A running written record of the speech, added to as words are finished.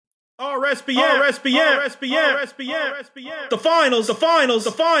RSPN. The finals.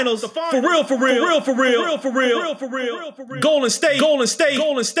 For real. Golden State. Boston.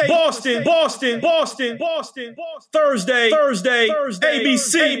 Thursday.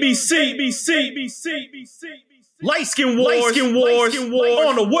 ABC. Light skin wars. On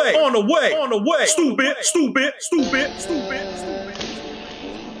the way. Stupid.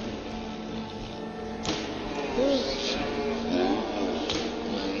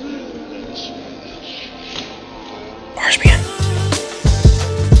 RSPN.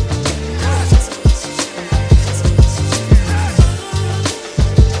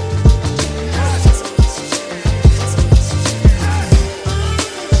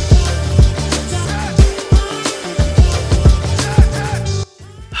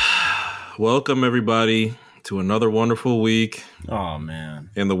 Welcome, everybody, to another wonderful week. Oh,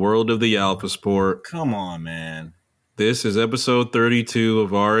 man. In the world of the Alpha Sport. Come on, man. This is episode 32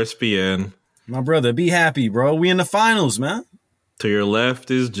 of RSPN. My brother, be happy, bro. We in the finals, man. To your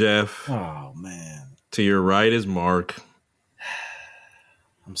left is Jeff. Oh, man. To your right is Mark.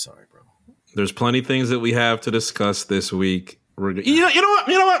 I'm sorry, bro. There's plenty of things that we have to discuss this week. You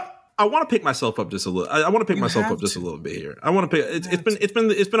know what? I want to pick myself up just a little. I want to pick myself up just a little bit here. I want to pick.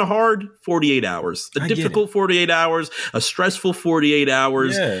 It's been a hard 48 hours, a difficult 48 hours, a stressful 48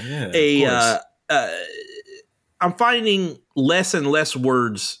 hours. Yeah. I'm finding less and less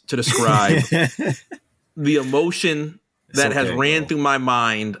words to describe the emotion that has ran through my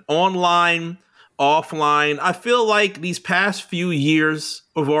mind, online, offline. I feel like these past few years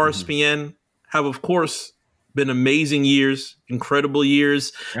of RSPN have, of course, been amazing years, incredible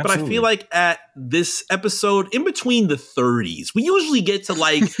years. Absolutely. But I feel like at this episode, in between the 30s, we usually get to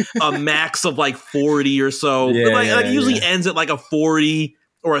like a max of like 40 or so. It usually ends at like a 40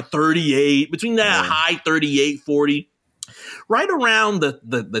 or a 38, between that high 38, 40. Right around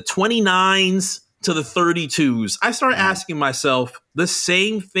the 29s to the 32s, I started asking myself the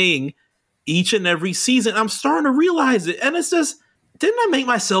same thing each and every season. I'm starting to realize it. And it's just, didn't I make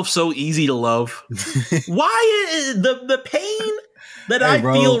myself so easy to love? Why is the pain that I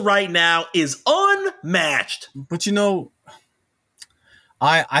feel right now is unmatched? But you know,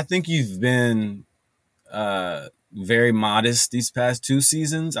 I think you've been very modest these past two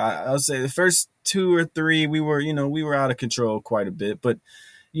seasons. I would say the first two or three we were out of control quite a bit. But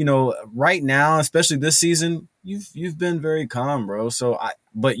you know, right now, especially this season, you've been very calm, bro.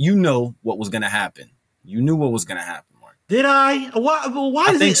 But you know what was gonna happen. You knew what was gonna happen. Did I? Why?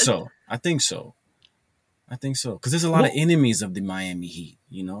 I think so. Because there's a lot of enemies of the Miami Heat,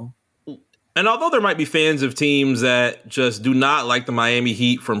 you know? And although there might be fans of teams that just do not like the Miami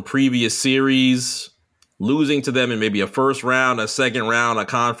Heat from previous series, losing to them in maybe a first round, a second round, a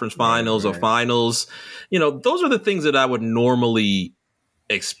conference finals, or finals, you know, those are the things that I would normally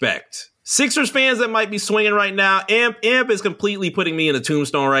expect. Sixers fans that might be swinging right now, Amp is completely putting me in a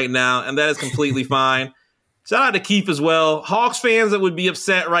tombstone right now, and that is completely fine. Shout out to Keith as well. Hawks fans that would be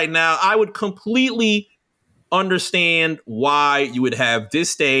upset right now, I would completely understand why you would have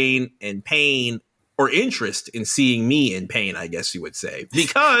disdain and pain or interest in seeing me in pain, I guess you would say,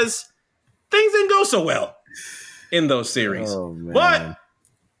 because things didn't go so well in those series. Oh, but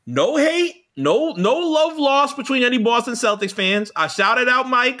no hate, no love lost between any Boston Celtics fans. I shouted out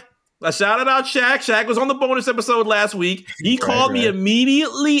Mike. I shouted out Shaq. Shaq was on the bonus episode last week. He called me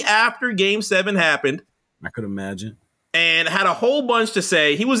immediately after Game 7 happened. I could imagine. And had a whole bunch to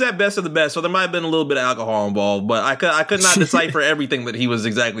say. He was at best of the best, so there might have been a little bit of alcohol involved, but I could not decipher everything that he was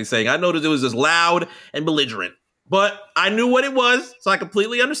exactly saying. I noticed it was just loud and belligerent. But I knew what it was, so I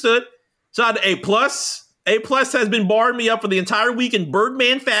completely understood. Shout out to A+. A+ has been barring me up for the entire week in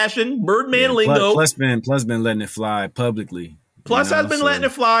Birdman fashion, Birdman lingo. Plus been letting it fly publicly. Plus has been letting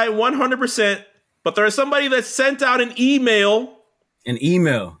it fly 100%. But there is somebody that sent out an email. An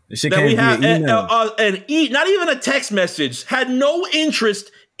email. That we have not even a text message. Had no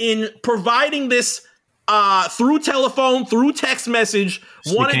interest in providing this through telephone, through text message.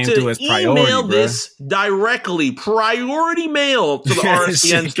 Wanted to email this directly. Priority mail to the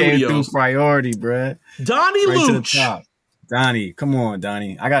RSPN studios. Came through priority, bruh. Donnie Luch. Donnie, come on,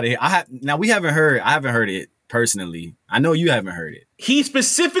 Donnie. I haven't heard it personally. I know you haven't heard it. He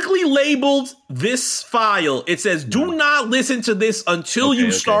specifically labeled this file. It says, do not listen to this until you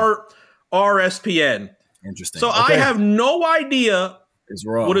start RSPN. Interesting. So I have no idea It's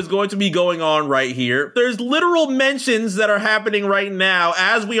raw. what is going to be going on right here. There's literal mentions that are happening right now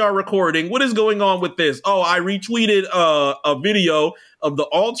as we are recording. What is going on with this? Oh, I retweeted a video of the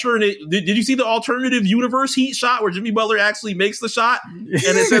alternate. Did you see the alternative universe Heat shot where Jimmy Butler actually makes the shot and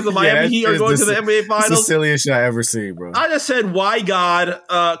it says the Miami Heat are going to the NBA Finals? It's the silliest shot I ever seen, bro. I just said, why God?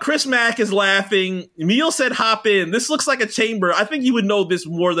 Chris Mack is laughing. Emil said, hop in. This looks like a chamber. I think you would know this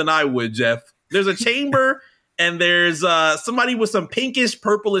more than I would, Jeff. There's a chamber and there's somebody with some pinkish,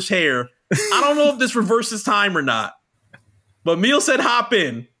 purplish hair. I don't know if this reverses time or not. But Emil said, hop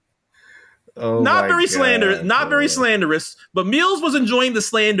in. Oh not very God, very slanderous, but Meals was enjoying the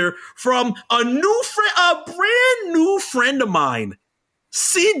slander from a brand new friend of mine,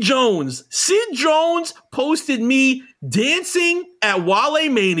 Sid Jones. Sid Jones posted me dancing at Wale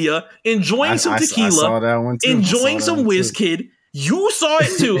Mania, enjoying some tequila, I saw that one too. enjoying some WizKid. You saw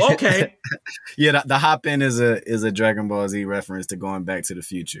it too, okay? Yeah, the hop in is a Dragon Ball Z reference to going back to the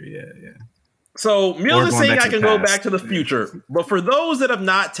future. Yeah. So Meals is saying I can go past. back to the future, but for those that have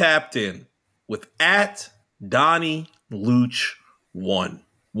not tapped in. With Donnie Luch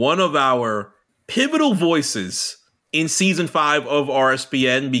one of our pivotal voices in season 5 of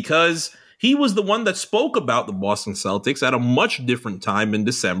RSPN, because he was the one that spoke about the Boston Celtics at a much different time in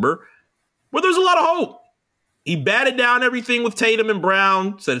December where there's a lot of hope. He batted down everything with Tatum and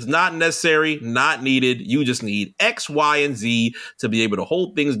Brown, said it's not necessary, not needed. You just need X, Y, and Z to be able to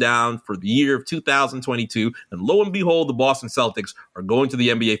hold things down for the year of 2022. And lo and behold, the Boston Celtics are going to the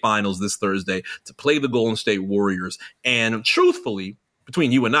NBA Finals this Thursday to play the Golden State Warriors. And truthfully,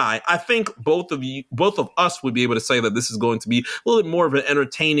 between you and I think both of us would be able to say that this is going to be a little bit more of an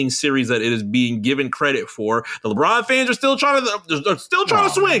entertaining series that it is being given credit for. The LeBron fans are still trying to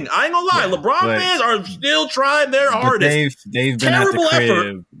swing. I ain't gonna lie, yeah, LeBron fans are still trying their hardest. They've been terrible at the crib.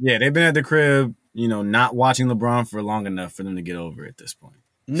 Effort. Yeah, they've been at the crib. Not watching LeBron for long enough for them to get over it at this point.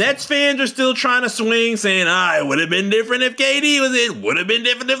 Nets fans are still trying to swing, saying, it would have been different if KD was in. Would have been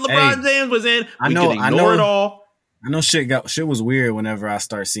different if LeBron James was in. We can ignore it all. I know shit was weird whenever I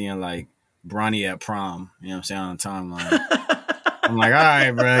start seeing like Bronny at prom. You know what I'm saying, on the timeline. I'm like, all right,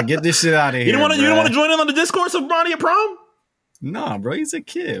 bro, get this shit out of here. You don't want to join in on the discourse of Bronny at prom? Nah, bro, he's a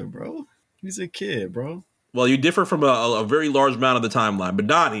kid, bro. Well, you differ from a very large amount of the timeline, but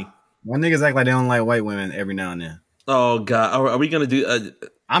Donnie. My niggas act like they don't like white women every now and then. Oh God, are we gonna do? Is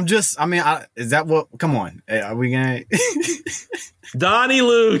that what? Come on, hey, are we gonna? Donnie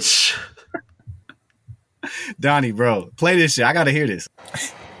Luch. Donnie, bro, play this shit. I gotta hear this.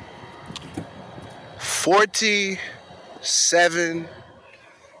 47,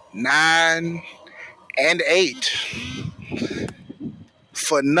 9, and 8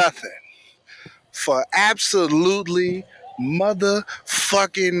 for nothing. For absolutely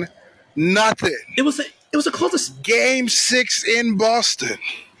motherfucking nothing. It was a closest Game 6 in Boston.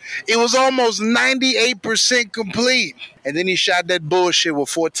 It was almost 98% complete. And then he shot that bullshit with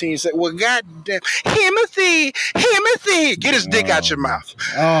 14 seconds. Well, goddamn. Timothy. Get his dick out your mouth.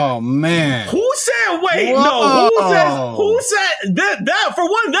 Oh, man. Who said, wait, whoa. No, who said that? For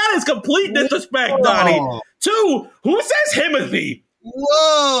one, that is complete disrespect, whoa. Donnie. 2, who says Timothy?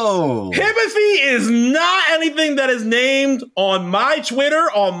 Whoa. Timothy is not anything that is named on my Twitter,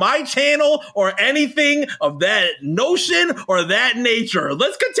 on my channel, or anything of that notion or that nature.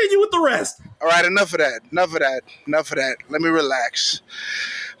 Let's continue with the rest. All right, enough of that. Let me relax.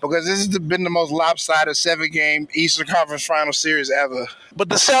 Because this has been the most lopsided 7-game Eastern Conference Final Series ever. But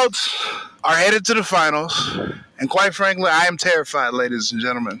the Celtics are headed to the finals. And quite frankly, I am terrified, ladies and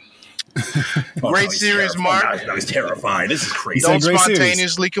gentlemen. Great series, Mark. No, he's terrified. This is crazy. Don't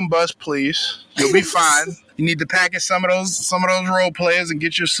spontaneously combust, please. You'll be fine. You need to package some of those role players and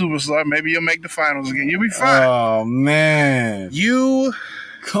get your superstar. Maybe you'll make the finals again. You'll be fine. Oh man,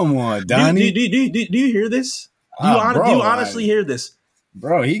 come on, Donnie. Do you hear this? Do you honestly hear this?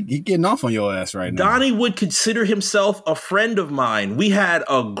 Bro, he getting off on your ass right now. Donnie would consider himself a friend of mine. We had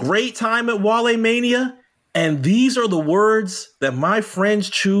a great time at Wale Mania, and these are the words that my friends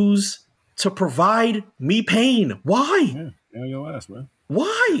choose to provide me pain. Why? Yeah, your ass, man.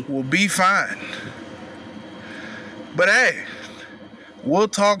 Why? We'll be fine. But hey, we'll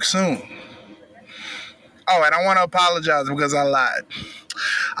talk soon. Oh, and I want to apologize because I lied.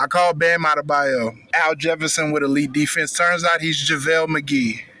 I called Bam Adebayo Al Jefferson with elite defense. Turns out he's JaVale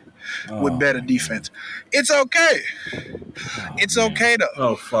McGee with better defense. It's okay. It's okay, though.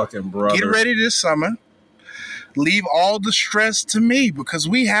 Oh, fucking brother. Get ready this summer. Leave all the stress to me because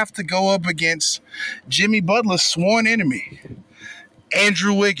we have to go up against Jimmy Butler's sworn enemy,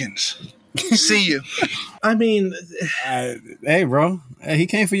 Andrew Wiggins. See you. I mean, hey, bro. Hey, he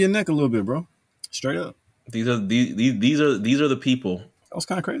came for your neck a little bit, bro. Straight up. These are the people That was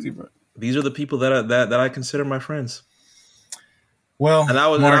kind of crazy, bro. These are the people that I consider my friends. Well, and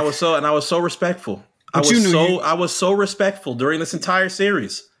I was so respectful. I was so respectful during this entire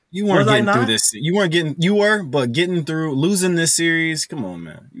series. You weren't getting through this. But getting through losing this series. Come on,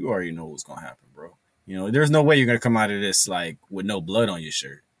 man. You already know what's gonna happen, bro. You know, there's no way you're gonna come out of this like with no blood on your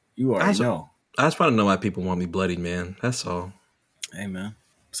shirt. You already know. I just want to know why people want me bloodied, man. That's all. Hey, man.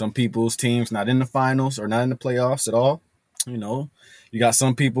 Some people's teams not in the finals or not in the playoffs at all. You know, you got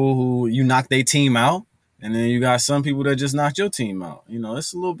some people who you knock their team out, and then you got some people that just knocked your team out. You know,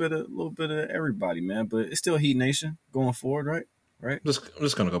 it's a little bit of everybody, man. But it's still Heat Nation going forward, right? Right. I'm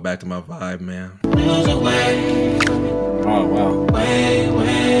just gonna go back to my vibe, man. Oh wow.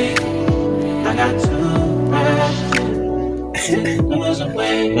 I got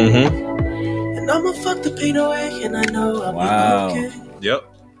and I'ma fuck the pain away, and I know I'll be okay. Yep.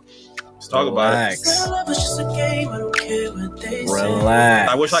 Let's talk about it. Relax.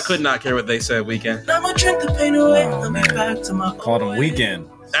 I wish I could not care what they said, Weekend. I'ma drink the pain away. Let me back to my call them Weekend.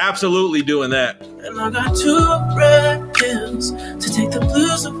 Absolutely doing that. And I got 2 red pills to take the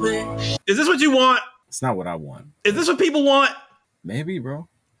blues away. Is this what you want? It's not what I want. Is this what people want? Maybe, bro.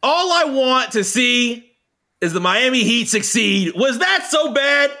 All I want to see is the Miami Heat succeed. Was that so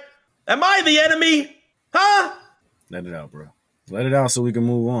bad? Am I the enemy? Huh? Let it out, bro. Let it out so we can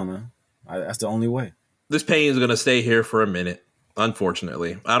move on, man. That's the only way. This pain is going to stay here for a minute,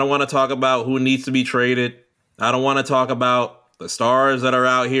 unfortunately. I don't want to talk about who needs to be traded. I don't want to talk about the stars that are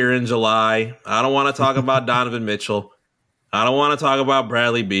out here in July. I don't want to talk about Donovan Mitchell. I don't want to talk about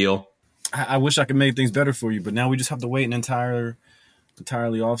Bradley Beal. I wish I could make things better for you, but now we just have to wait an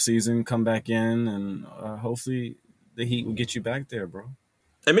entirely off season, come back in, and hopefully the Heat will get you back there, bro.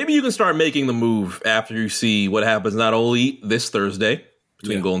 And maybe you can start making the move after you see what happens not only this Thursday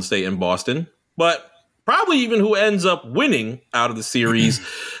between Golden State and Boston, but probably even who ends up winning out of the series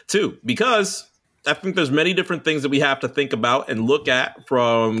too. Because I think there's many different things that we have to think about and look at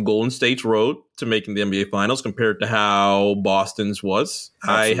from Golden State's road to making the NBA Finals compared to how Boston's was.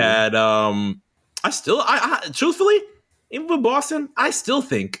 Absolutely. I truthfully, even with Boston, I still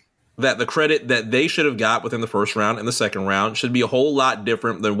think that the credit that they should have got within the first round and the second round should be a whole lot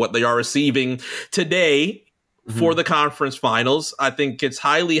different than what they are receiving today for the conference finals. I think it's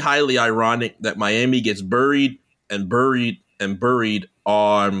highly, highly ironic that Miami gets buried and buried and buried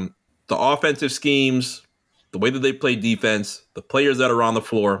on the offensive schemes, the way that they play defense, the players that are on the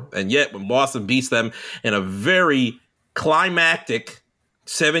floor. And yet when Boston beats them in a very climactic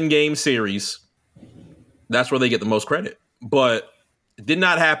 7-game series, that's where they get the most credit. But it did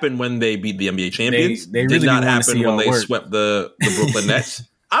not happen when they beat the NBA champions. They did really not happen when they swept the Brooklyn Nets.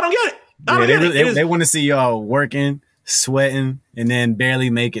 I don't get it. They want to see y'all working, sweating, and then barely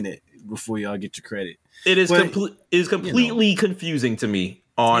making it before y'all get your credit. It is completely confusing to me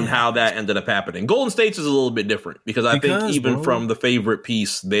on how that ended up happening. Golden State's is a little bit different because I think even from the favorite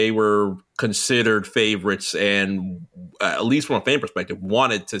piece, they were considered favorites and at least from a fan perspective,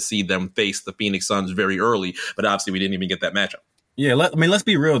 wanted to see them face the Phoenix Suns very early. But obviously we didn't even get that matchup. Yeah, let's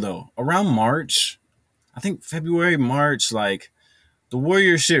be real, though. Around March, I think February, March, like, the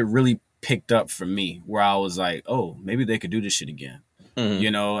Warriors shit really picked up for me, where I was like, oh, maybe they could do this shit again. Mm-hmm.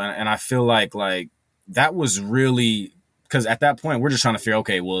 You know, and I feel like that was really – because at that point, we're just trying to figure,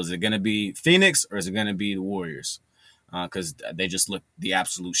 okay, well, is it going to be Phoenix or is it going to be the Warriors? Because they just look the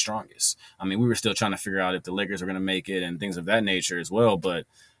absolute strongest. I mean, we were still trying to figure out if the Lakers are going to make it and things of that nature as well, but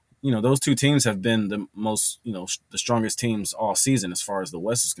 – you know, those two teams have been the most, you know, the strongest teams all season as far as the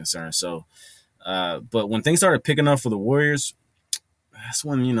West is concerned. So, but when things started picking up for the Warriors, that's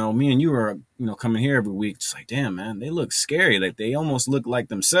when, you know, me and you were, you know, coming here every week, just like, damn, man, they look scary. Like they almost look like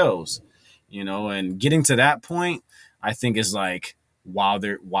themselves, you know, and getting to that point, I think is like why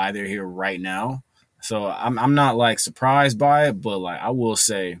they're here right now. So I'm not like surprised by it, but like I will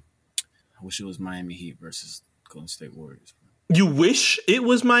say, I wish it was Miami Heat versus Golden State Warriors. You wish it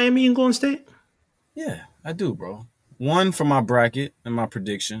was Miami and Golden State? Yeah, I do, bro. 1, for my bracket and my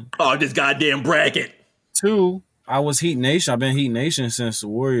prediction. Oh, this goddamn bracket. 2, I was Heat Nation. I've been Heat Nation since the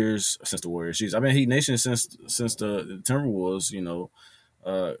Warriors. Jeez, I've been Heat Nation since the Timberwolves, you know,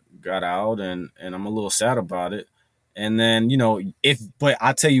 got out, and I'm a little sad about it. And then, you know, but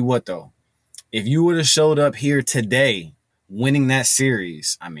I tell you what though, if you would have showed up here today, winning that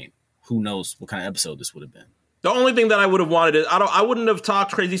series, I mean, who knows what kind of episode this would have been. The only thing that I would have wanted is I wouldn't have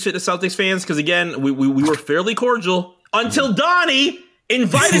talked crazy shit to Celtics fans because again we were fairly cordial until Donnie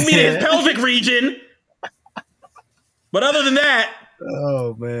invited me to his pelvic region. But other than that,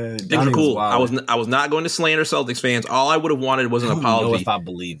 Oh man, Things are cool. I was not going to slander Celtics fans. All I would have wanted was an apology. I don't know if I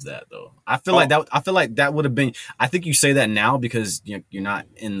believe that though. I feel like that would have been. I think you say that now because you're not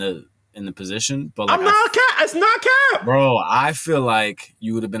in the position. But like, I'm not cap. It's not cap, bro. I feel like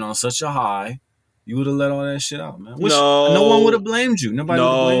you would have been on such a high. You would have let all that shit out, man. No one would have blamed you. Nobody would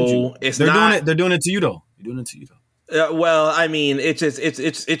have blamed you. They're doing it to you though. You're doing it to you though. Well, I mean, it just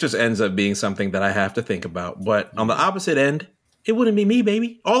ends up being something that I have to think about. But on the opposite end, it wouldn't be me,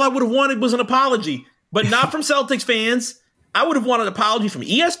 baby. All I would have wanted was an apology, but not from Celtics fans. I would have wanted an apology from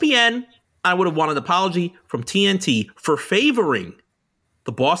ESPN. I would have wanted an apology from TNT for favoring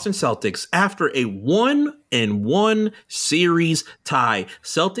the Boston Celtics after a 1-1 series tie.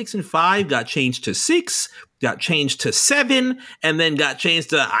 Celtics in 5 got changed to 6, got changed to 7, and then got changed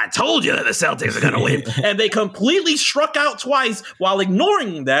to, I told you that the Celtics are going to win. And they completely struck out twice while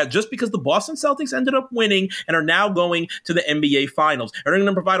ignoring that just because the Boston Celtics ended up winning and are now going to the NBA Finals. And they're going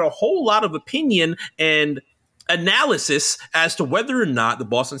to provide a whole lot of opinion and analysis as to whether or not the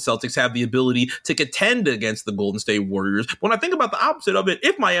Boston Celtics have the ability to contend against the Golden State Warriors. When I think about the opposite of it,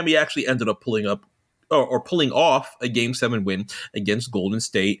 if Miami actually ended up pulling up or pulling off a Game 7 win against Golden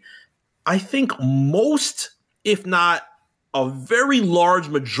State, I think most, if not a very large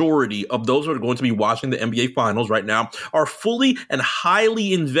majority of those who are going to be watching the NBA Finals right now are fully and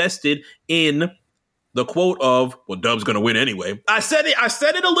highly invested in the quote of, well, Dub's going to win anyway. I said it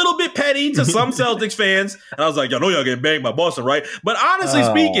a little bit petty to some Celtics fans. And I was like, y'all know y'all getting banged by Boston, right? But honestly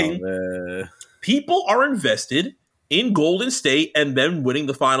speaking, man, people are invested in Golden State and them winning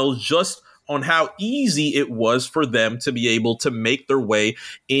the finals just on how easy it was for them to be able to make their way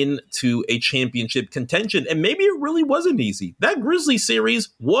into a championship contention. And maybe it really wasn't easy. That Grizzlies series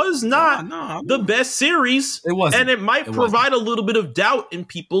was not the best series. It wasn't. And it might provide a little bit of doubt in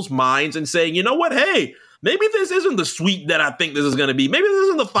people's minds and saying, you know what, hey, maybe this isn't the sweep that I think this is going to be. Maybe this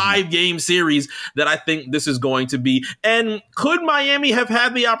isn't the 5-game series that I think this is going to be. And could Miami have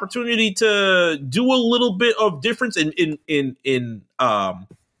had the opportunity to do a little bit of difference in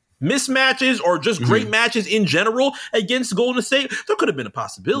mismatches or just great matches in general against Golden State? There could have been a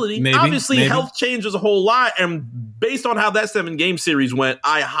possibility. Obviously, health changes a whole lot. And based on how that 7-game series went,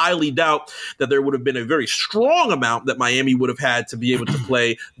 I highly doubt that there would have been a very strong amount that Miami would have had to be able to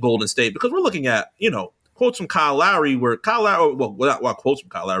play Golden State, because we're looking at, quotes from Kyle Lowry, where Kyle Lowry, quotes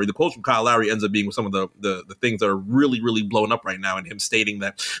from Kyle Lowry, the quotes from Kyle Lowry ends up being some of the things that are really, really blowing up right now, and him stating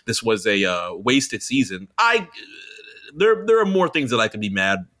that this was a wasted season. There are more things that I could be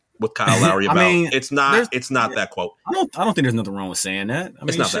mad with Kyle Lowry about. It's not that quote. I don't think there's nothing wrong with saying that.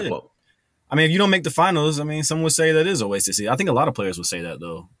 It's not that quote. I mean, if you don't make the finals, some would say that is a wasted season. I think a lot of players would say that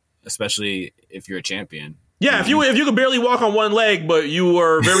though, especially if you're a champion. Yeah, if you could barely walk on one leg, but you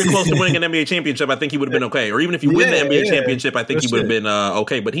were very close to winning an NBA championship, I think he would have been okay. Or even if you win the NBA championship, I think he would have been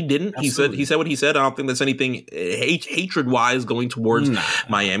okay. But he didn't. Absolutely. He said what he said. I don't think there's anything hatred wise going towards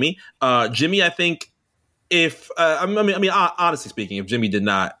Miami. Jimmy, I think honestly speaking, if Jimmy did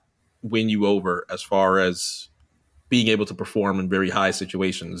not win you over as far as being able to perform in very high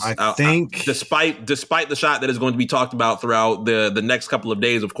situations, I think despite the shot that is going to be talked about throughout the next couple of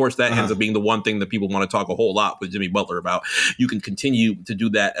days, of course, that ends up being the one thing that people want to talk a whole lot with Jimmy Butler about. You can continue to do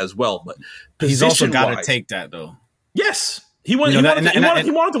that as well, but he's also got to take that though. Yes. He wanted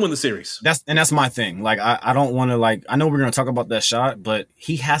to win the series. That's my thing. Like, I don't want to, I know we're going to talk about that shot, but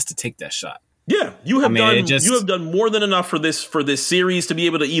he has to take that shot. Yeah, you have done more than enough for this series to be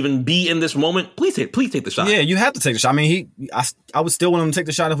able to even be in this moment. Please take the shot. Yeah, you have to take the shot. I mean, I would still want him to take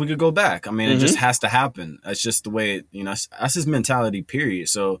the shot if we could go back. I mean, it just has to happen. That's just the way that's his mentality. Period.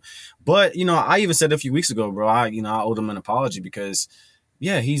 So, but I even said a few weeks ago, bro. I owed him an apology because,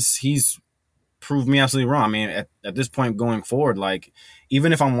 yeah, he's proved me absolutely wrong. I mean, at this point going forward, like,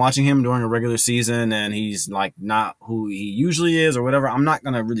 even if I'm watching him during a regular season and he's like not who he usually is or whatever, I'm not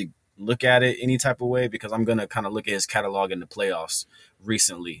gonna really look at it any type of way because I'm going to kind of look at his catalog in the playoffs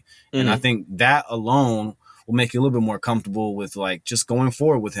recently. And I think that alone will make you a little bit more comfortable with like just going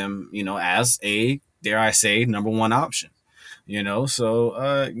forward with him, as a, dare I say, number one option,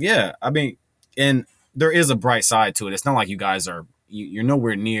 So, yeah, I mean, and there is a bright side to it. It's not like you guys are, you're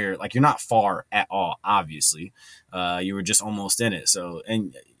nowhere near, like you're not far at all, obviously. You were just almost in it. So,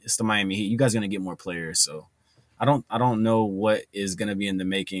 and it's the Miami Heat. You guys are going to get more players. So, I don't know what is going to be in the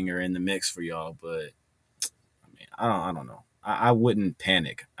making or in the mix for y'all, but I don't know. I wouldn't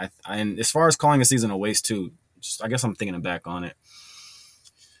panic. And as far as calling a season a waste too, I guess I'm thinking back on it.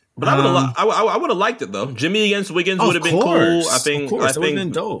 But I would have liked it though. Jimmy against Wiggins would have been cool. I think it would have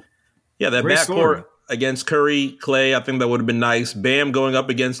been dope. Yeah, that backcourt against Curry, Clay. I think that would have been nice. Bam going up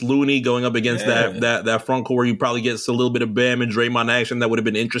against Looney, going up against that front court where you probably get a little bit of Bam and Draymond action. That would have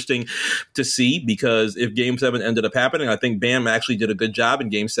been interesting to see, because if Game 7 ended up happening, I think Bam actually did a good job in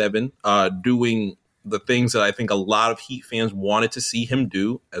Game 7 doing the things that I think a lot of Heat fans wanted to see him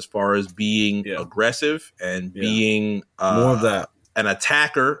do, as far as being aggressive and being more of that, an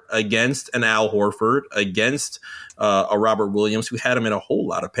attacker against an Al Horford, against a Robert Williams, who had him in a whole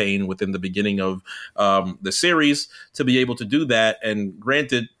lot of pain within the beginning of the series, to be able to do that. And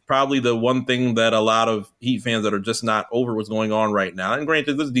granted, probably the one thing that a lot of Heat fans that are just not over what's going on right now, and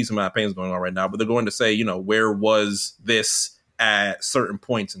granted, there's a decent amount of pain going on right now, but they're going to say, you know, where was this at certain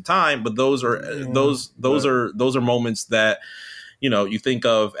points in time? But those are moments that, you know, you think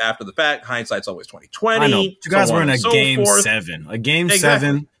of after the fact. Hindsight's always 2020. I know. You guys were in a game forth. 7, a game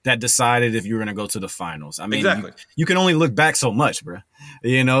 7 that decided if you were going to go to the finals. I mean, you can only look back so much, bro.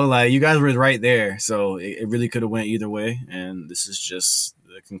 You know, like, you guys were right there, so it really could have went either way. And this is just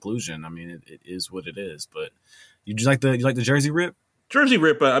the conclusion. I mean, it is what it is. But you like the jersey rip? Jersey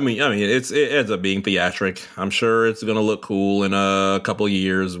rip, I mean, it ends up being theatric. I'm sure it's going to look cool in a couple of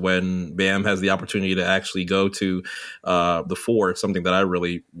years when Bam has the opportunity to actually go to the 4. It's something that I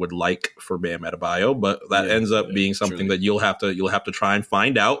really would like for Bam Adebayo, but that ends up being something that you'll have to try and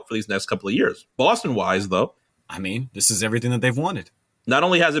find out for these next couple of years. Boston wise, though, I mean, this is everything that they've wanted. Not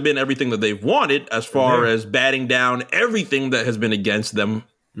only has it been everything that they've wanted, as far as batting down everything that has been against them,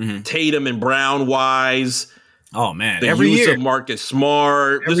 Tatum and Brown wise. Oh man! The every use year. of Marcus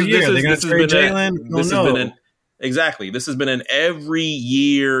Smart. This has been an every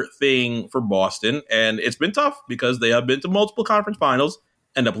year thing for Boston, and it's been tough because they have been to multiple conference finals,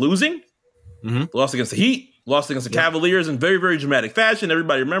 end up losing, lost against the Heat, lost against the Cavaliers in very, very dramatic fashion.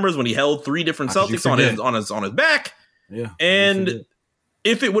 Everybody remembers when he held 3 different Celtics on his back. Yeah, and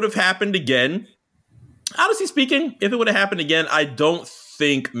if it would have happened again, honestly speaking, I don't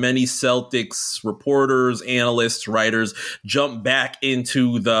think many Celtics reporters, analysts, writers jump back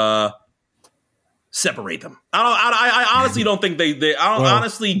into the separate them. I honestly don't think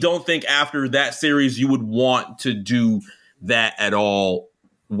honestly don't think after that series you would want to do that at all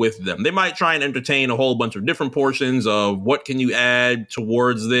with them. They might try and entertain a whole bunch of different portions of what can you add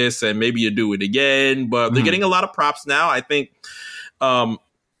towards this, and maybe you do it again, but they're getting a lot of props now. I think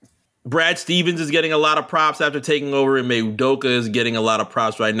Brad Stevens is getting a lot of props after taking over, and Ime Udoka is getting a lot of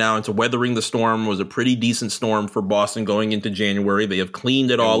props right now. And so weathering the storm was a pretty decent storm for Boston going into January. They have cleaned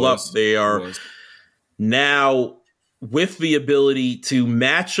it all up. They are now with the ability to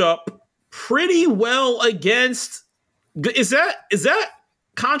match up pretty well against. Is that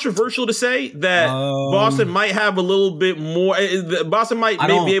controversial to say that Boston might have a little bit more? Boston might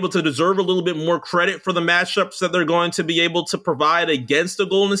be able to deserve a little bit more credit for the matchups that they're going to be able to provide against the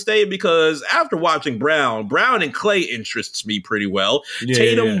Golden State, because after watching Brown and Clay interests me pretty well.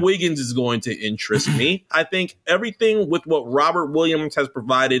 Wiggins is going to interest me. I think everything with what Robert Williams has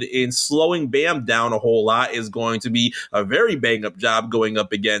provided in slowing Bam down a whole lot is going to be a very bang up job going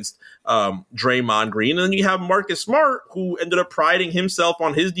up against Draymond Green. And then you have Marcus Smart, who ended up priding himself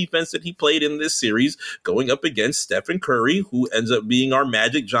on his defense that he played in this series, going up against Stephen Curry, who ends up being our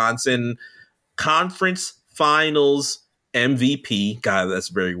Magic Johnson Conference Finals MVP. God, that's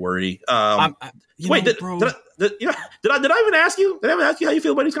very wordy. Did I even ask you? Did I ever ask you how you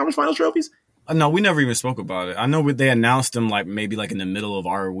feel about these Conference Finals trophies? No, we never even spoke about it. I know they announced them maybe in the middle of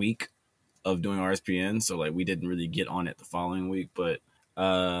our week of doing RSPN, so we didn't really get on it the following week, but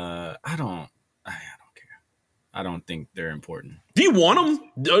I don't care. I don't think they're important. Do you want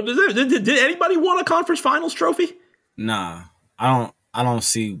them? Did anybody want a conference finals trophy? Nah, I don't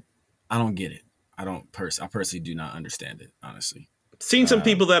get it. I personally do not understand it, honestly. Seen some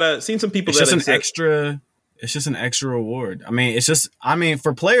people that it's just an extra award. I mean,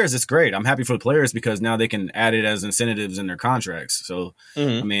 for players, it's great. I'm happy for the players because now they can add it as incentives in their contracts. So,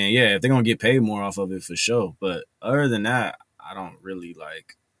 I mean, if they're going to get paid more off of it, for sure. But other than that, I don't really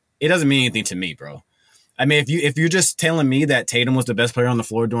it doesn't mean anything to me, bro. I mean, if you're just telling me that Tatum was the best player on the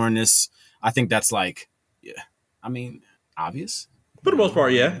floor during this, I think that's obvious. For the most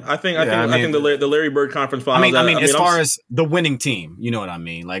part, yeah. I think the Larry Bird Conference Finals. As far as the winning team, you know what I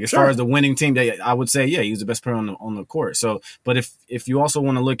mean. Far as the winning team, I would say, he was the best player on the court. So, but if you also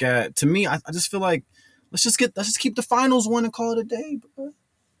want to look at, to me, I just feel like let's just keep the finals one and call it a day, bro.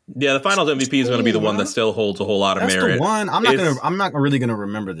 Yeah, the Finals MVP is going to be the one that still holds a whole lot of merit. That's the one. I'm not really gonna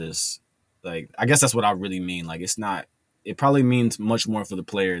remember this. I guess that's what I really mean. It's not. It probably means much more for the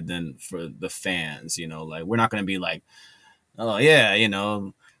player than for the fans. You know, we're not going to be oh yeah,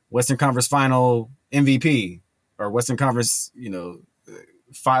 Western Conference Final MVP or Western Conference,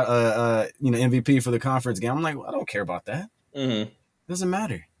 MVP for the conference game. I'm like, well, I don't care about that. Mm-hmm. Doesn't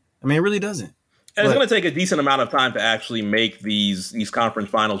matter. I mean, it really doesn't. And it's going to take a decent amount of time to actually make these conference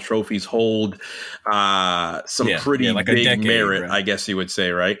finals trophies hold some pretty like big decade, merit, bro. I guess you would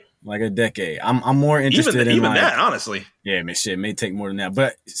say, right? Like a decade. I'm more interested in even that, honestly. Yeah, man, shit, it may take more than that,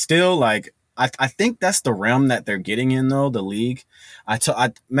 but still, like, I think that's the realm that they're getting in, though. The league.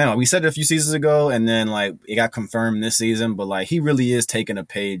 Man, we said it a few seasons ago, and then like it got confirmed this season. But like, he really is taking a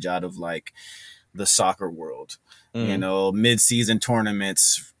page out of like the soccer world. You know, mid-season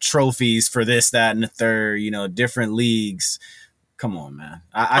tournaments, trophies for this, that, and the third. You know, different leagues. Come on, man.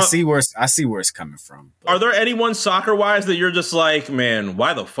 I see where it's coming from. But. Are there anyone soccer-wise that you're just like, man,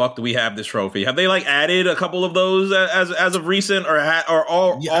 why the fuck do we have this trophy? Have they like added a couple of those as of recent, or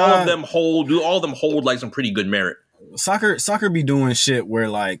all of them hold? Do all of them hold like some pretty good merit? Soccer be doing shit where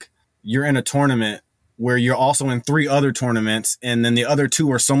like you're in a tournament where you're also in 3 other tournaments, and then the other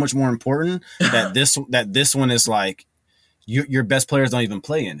 2 are so much more important that this one is like your best players don't even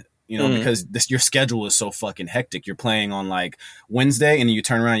play in it. You know, because your schedule is so fucking hectic. You're playing on like Wednesday, and then you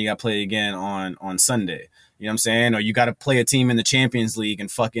turn around and you got to play again on Sunday. You know what I'm saying? Or you got to play a team in the Champions League in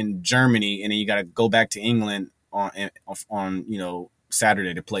fucking Germany, and then you got to go back to England on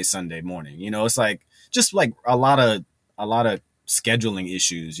Saturday to play Sunday morning. You know, it's like just like a lot of scheduling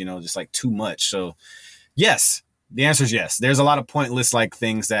issues. You know, just like too much. So yes, the answer is yes. There's a lot of pointless like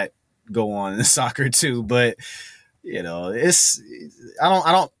things that go on in soccer too, but you know,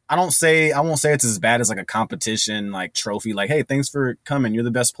 I won't say it's as bad as like a competition like trophy, like, hey, thanks for coming, you're the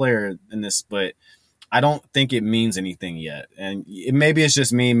best player in this, but I don't think it means anything yet. And maybe it's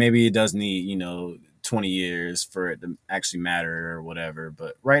just me, maybe it does need 20 years for it to actually matter or whatever,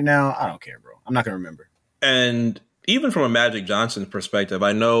 but right now I don't care, bro. I'm not gonna remember. And even from a Magic Johnson perspective,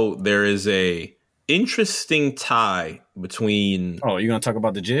 I know there is a interesting tie between you're gonna talk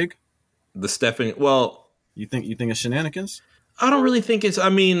about the jig, the Stephen, well, You think it's shenanigans? I don't really think it's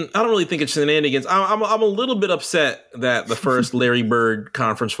shenanigans. I'm a little bit upset that the first Larry Bird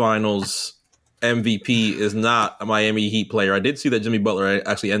Conference Finals MVP is not a Miami Heat player. I did see that Jimmy Butler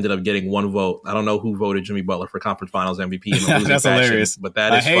actually ended up getting 1 vote. I don't know who voted Jimmy Butler for Conference Finals MVP in the losing That's fashion, hilarious. but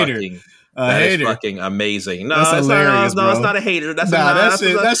that is fucking amazing. No, it's hilarious, not. No, it's not a hater. That's not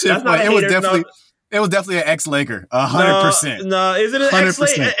a hater. It was definitely an ex-Laker, 100%. No, is it an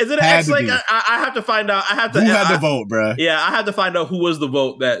ex-Laker? Is it an ex-Laker? I have to find out. Who had the vote, bro? Yeah, I had to find out who was the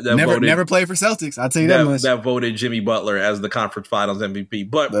vote that voted. Never played for Celtics. I'll tell you that much. That voted Jimmy Butler as the Conference Finals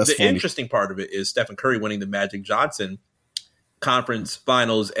MVP. But the interesting part of it is Stephen Curry winning the Magic Johnson Conference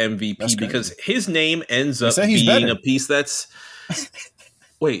Finals MVP because his name ends up being a piece that's.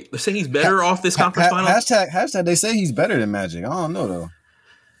 Wait, they're saying he's better off this Conference Finals? Hashtag they say he's better than Magic. I don't know, though.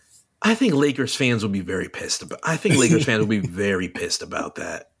 I think Lakers fans will be very pissed about. that.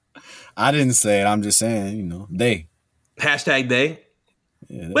 I didn't say it. I'm just saying, they. Hashtag they.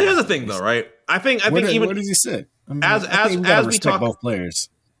 Yeah, but here's the thing, though, right? I think even what does he say? I mean, as we talk both players,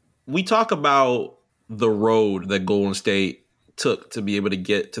 we talk about the road that Golden State took to be able to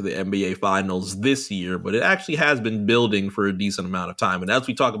get to the NBA Finals this year, but it actually has been building for a decent amount of time. And as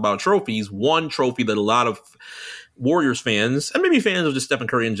we talk about trophies, one trophy that a lot of Warriors fans, and maybe fans of just Stephen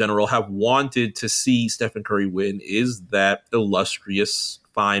Curry in general, have wanted to see Stephen Curry win is that illustrious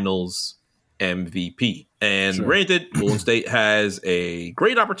Finals MVP. And granted, Golden State has a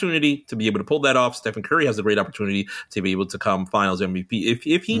great opportunity to be able to pull that off. Stephen Curry has a great opportunity to be able to come Finals MVP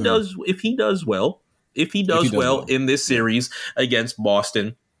if he does well in this series against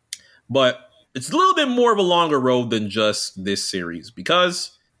Boston. But it's a little bit more of a longer road than just this series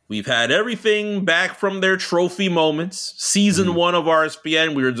because we've had everything back from their trophy moments. Season 1 of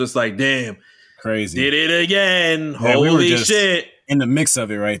RSPN, we were just like, damn, crazy. Did it again. Yeah, holy shit. In the mix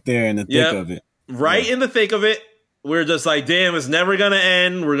of it right there, in the thick of it. Right in the thick of it. We're just like, damn, it's never going to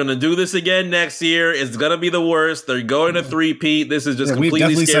end. We're going to do this again next year. It's going to be the worst. They're going to three-peat. This is just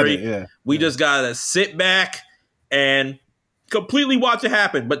completely scary. We just got to sit back and completely watch it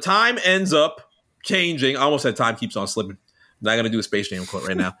happen. But time ends up changing. I almost said time keeps on slipping. I'm not going to do a Space Jam quote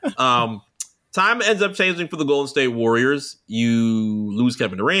right now. Time ends up changing for the Golden State Warriors. You lose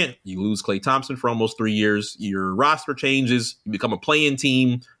Kevin Durant. You lose Klay Thompson for almost 3 years. Your roster changes. You become a play-in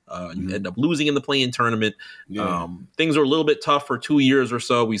team. You end up losing in the play-in tournament. Yeah. Things are a little bit tough for 2 years or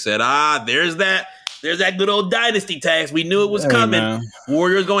so. We said, there's that good old dynasty tax. We knew it was coming. Man.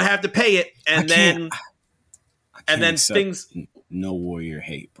 Warriors going to have to pay it. And then things. No Warrior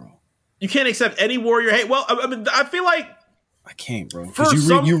hate, bro. You can't accept any Warrior hate. Well, I mean, I feel like I can't, bro. Because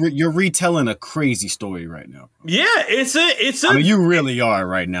you're retelling a crazy story right now, bro. Yeah, it's a. I mean, you really are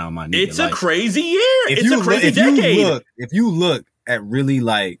right now, my nigga. It's a crazy year. It's a crazy decade. If you look at really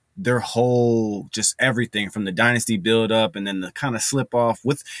like their whole, just everything from the dynasty build up and then the kind of slip off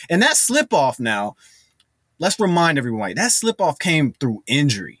and that slip off now, let's remind everyone, that slip off came through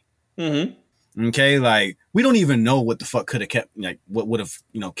injury. Mm-hmm. Okay. Like we don't even know what the fuck could have kept, like what would have,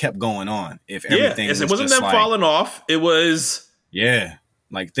 kept going on if everything it wasn't them falling off. It was. Yeah.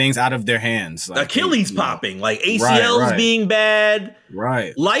 Like things out of their hands. Like Achilles popping, like ACLs being bad.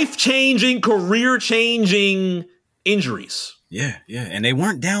 Right. Life-changing, career-changing injuries. Yeah, yeah. And they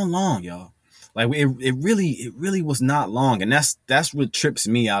weren't down long, y'all. Like it really was not long. And that's what trips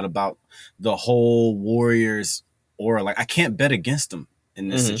me out about the whole Warriors aura. Like I can't bet against them in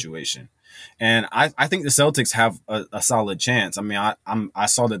this situation. And I think the Celtics have a solid chance. I mean, I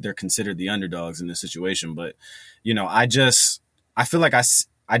saw that they're considered the underdogs in this situation, but I feel like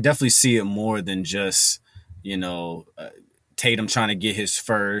I definitely see it more than just, Tatum trying to get his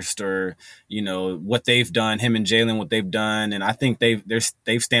first or, what they've done, him and Jalen, what they've done. And I think they've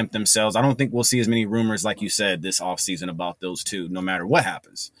stamped themselves. I don't think we'll see as many rumors, like you said, this offseason about those two, no matter what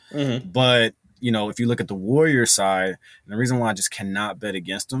happens. Mm-hmm. But, if you look at the Warriors side, and the reason why I just cannot bet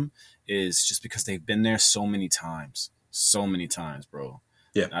against them is just because they've been there so many times, bro.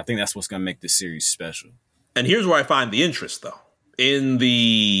 Yeah. And I think that's what's going to make this series special. And here's where I find the interest, though. In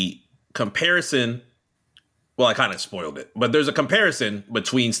the comparison, well, I kind of spoiled it, but there's a comparison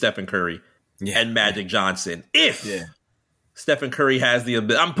between Stephen Curry and Magic Johnson. If Stephen Curry has the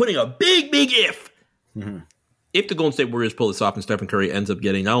ability, I'm putting a big if. Mm-hmm. If the Golden State Warriors pull this off and Stephen Curry ends up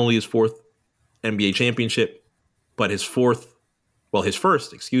getting not only his fourth NBA championship, but his first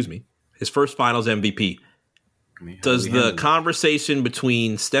finals MVP. Does the conversation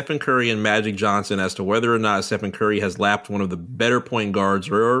between Stephen Curry and Magic Johnson as to whether or not Stephen Curry has lapped one of the better point guards,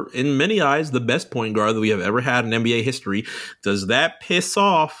 or in many eyes, the best point guard that we have ever had in NBA history, does that piss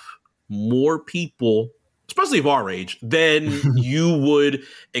off more people, especially of our age, than you would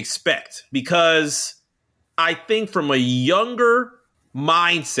expect? Because I think from a younger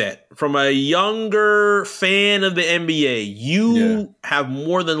mindset, from a younger fan of the NBA, you have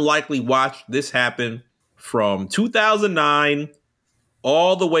more than likely watched this happen from 2009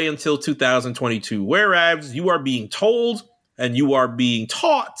 all the way until 2022, whereas you are being told and you are being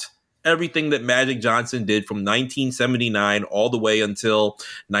taught everything that Magic Johnson did from 1979 all the way until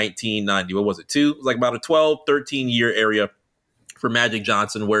 1990. What was it? It was like about a 12, 13-year area for Magic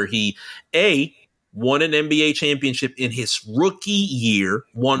Johnson where he, won an NBA championship in his rookie year,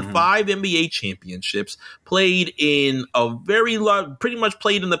 won 5 NBA championships, played in pretty much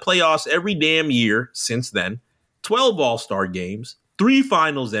played in the playoffs every damn year since then, 12 All-Star games, 3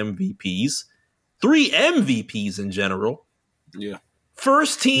 Finals MVPs, 3 MVPs in general. Yeah.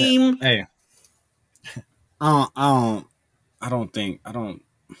 First team. Yeah. Hey. I don't think. Because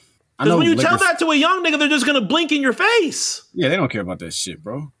when you tell that to a young nigga, they're just going to blink in your face. Yeah, they don't care about that shit,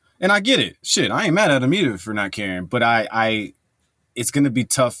 bro. And I get it. Shit, I ain't mad at them either for not caring. But it's going to be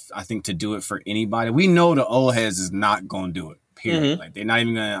tough, I think, to do it for anybody. We know the old heads is not going to do it, period. Like, they're not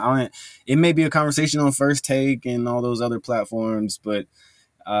even going to. It may be a conversation on First Take and all those other platforms, but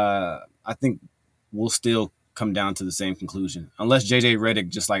I think we'll still come down to the same conclusion. Unless JJ Redick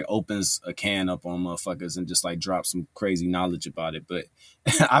just, like, opens a can up on motherfuckers and just, like, drops some crazy knowledge about it. But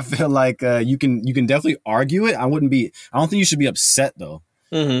I feel like you can definitely argue it. I don't think you should be upset, though.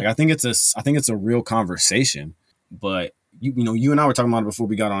 Like, I think it's a real conversation, but you and I were talking about it before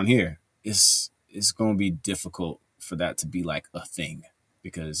we got on here. It's going to be difficult for that to be like a thing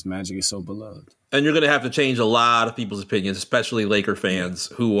because Magic is so beloved. And you're going to have to change a lot of people's opinions, especially Laker fans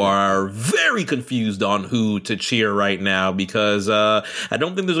who are very confused on who to cheer right now because I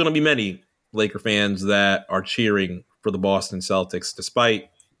don't think there's going to be many Laker fans that are cheering for the Boston Celtics, despite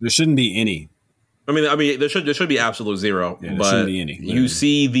there shouldn't be any. I mean, there should be absolute zero. Yeah, but shouldn't be any. You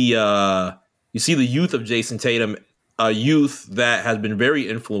see the youth of Jason Tatum, a youth that has been very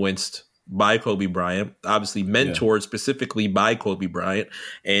influenced by Kobe Bryant, obviously mentored specifically by Kobe Bryant,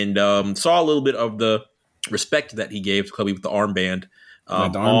 and saw a little bit of the respect that he gave to Kobe with the armband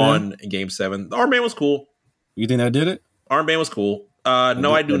on Game 7. The armband was cool. You think that did it? Armband was cool.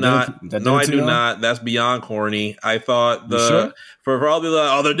 No, I do not. No, I do not. That's beyond corny. I thought for all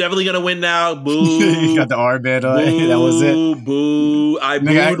the they're definitely gonna win now. Boo! You got the armband on. That was it. Boo!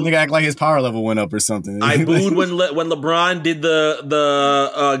 Nigga act like his power level went up or something. I booed when LeBron did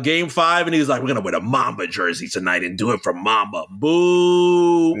the Game 5 and he was like, "We're gonna wear a Mamba jersey tonight and do it for Mamba."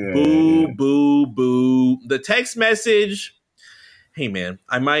 Boo! Boo! The text message. Hey man,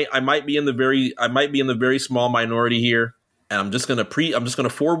 I might be in the very small minority here. And I'm just gonna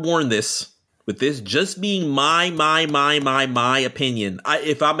forewarn this with this just being my opinion.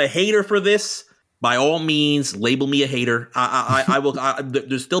 If I'm a hater for this, by all means, label me a hater. I will.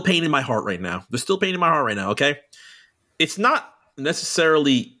 There's still pain in my heart right now. Okay, it's not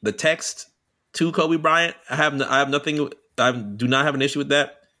necessarily the text to Kobe Bryant. I have nothing. I do not have an issue with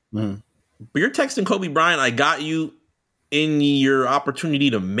that. Mm. But you're texting Kobe Bryant. I got you in your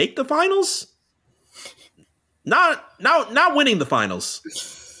opportunity to make the finals. Not winning the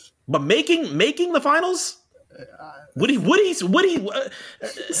finals, but making the finals.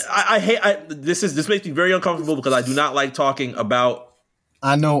 I hate this makes me very uncomfortable because I do not like talking about the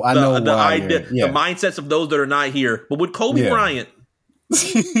mindsets of those that are not here. But with Kobe Bryant,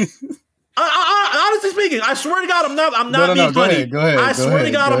 honestly speaking, I swear to God, I'm not being funny. Go ahead. I swear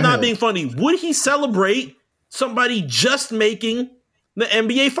to God, I'm not being funny. Would he celebrate somebody just making the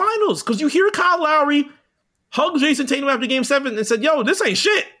NBA Finals? Because you hear Kyle Lowry hug Jason Tatum after Game 7 and said, "Yo, this ain't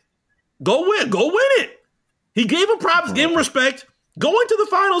shit. Go win it." He gave him props, gave him respect. Going to the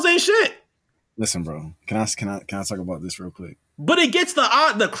finals ain't shit. Listen, bro. Can I talk about this real quick? But it gets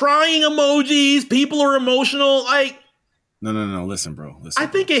the crying emojis. People are emotional. Like, no. Listen, bro. I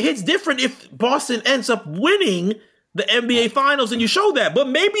think it hits different if Boston ends up winning the NBA Finals and you show that. But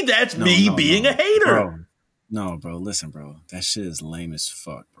maybe that's being a hater. Bro. No, bro. Listen, bro. That shit is lame as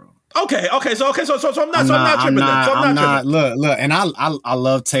fuck, bro. Okay. So I'm not tripping. Look, and I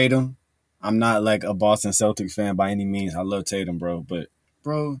love Tatum. I'm not like a Boston Celtics fan by any means. I love Tatum, bro. But,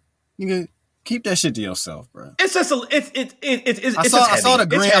 bro, nigga, keep that shit to yourself, bro. It's just I saw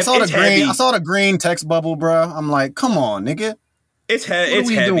the green text bubble, bro. I'm like, come on, nigga. It's heavy. What are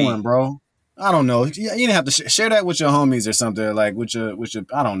we doing, bro? I don't know. You didn't have to share that with your homies or something, like with your.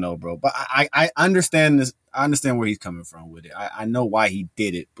 I don't know, bro. But I understand this. I understand where he's coming from with it. I know why he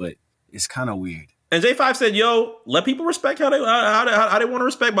did it, but it's kind of weird. And J5 said, "Yo, let people respect how they want to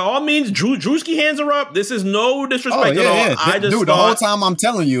respect. By all means, Drewski hands are up. This is no disrespect at all. Yeah. The whole time I'm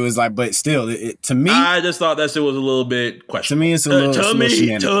telling you is like, but still, to me, I just thought that shit was a little bit questionable. To me, it's a little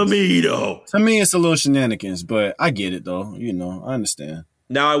shenanigans. To me, it's a little shenanigans, but I get it though. I understand.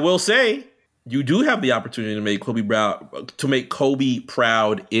 Now, I will say, you do have the opportunity to make Kobe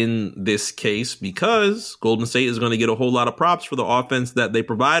proud in this case because Golden State is going to get a whole lot of props for the offense that they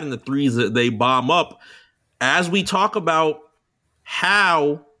provide and the threes that they bomb up. As we talk about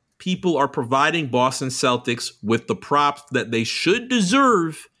how people are providing Boston Celtics with the props that they should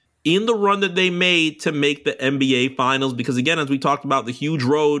deserve in the run that they made to make the NBA Finals, because again, as we talked about the huge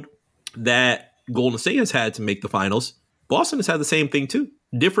road that Golden State has had to make the finals, Boston has had the same thing too.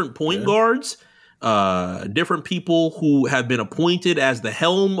 Different point guards, different people who have been appointed as the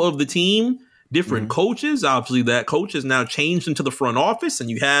helm of the team, different coaches. Obviously, that coach has now changed into the front office, and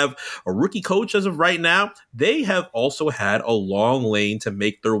you have a rookie coach as of right now. They have also had a long lane to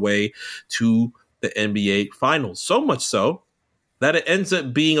make their way to the NBA Finals. So much so that it ends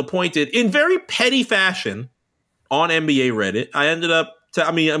up being appointed in very petty fashion on NBA Reddit. I ended up you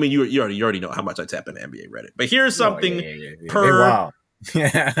already know how much I tap into NBA Reddit. But here's something per...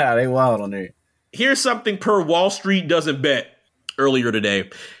 They wild on there. Here's something per Wall Street Doesn't Bet earlier today.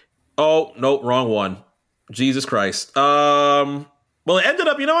 Oh, no, wrong one. Jesus Christ. Well, it ended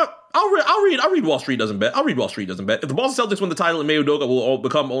up, you know what? I'll read Wall Street Doesn't Bet. I'll read Wall Street Doesn't Bet. If the Boston Celtics win the title, Ime Udoka will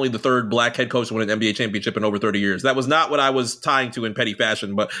become only the third black head coach to win an NBA championship in over 30 years. That was not what I was tying to in petty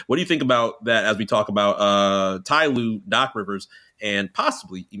fashion, but what do you think about that as we talk about Ty Lue, Doc Rivers, and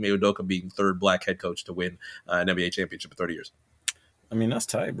possibly Ime Udoka being the third black head coach to win an NBA championship in 30 years? I mean, that's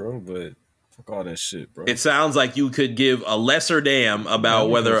tight, bro, but fuck all that shit, bro. It sounds like you could give a lesser damn about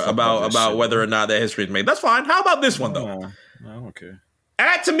whether or not that history is made. That's fine. How about this one, though? I don't care.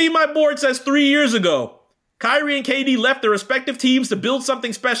 At To Me, My Board says 3 years ago, Kyrie and KD left their respective teams to build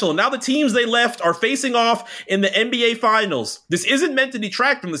something special. Now the teams they left are facing off in the NBA Finals. This isn't meant to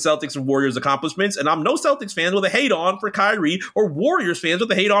detract from the Celtics and Warriors' accomplishments, and I'm no Celtics fan with a hate on for Kyrie or Warriors fans with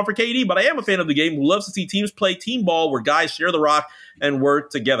a hate on for KD, but I am a fan of the game who loves to see teams play team ball where guys share the rock and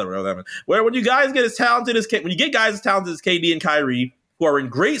work together. Where when you get guys as talented as KD and Kyrie, who are in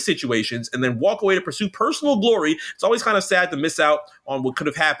great situations and then walk away to pursue personal glory, it's always kind of sad to miss out on what could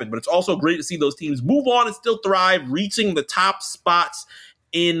have happened. But it's also great to see those teams move on and still thrive, reaching the top spots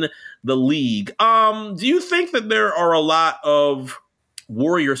in the league. Do you think that there are a lot of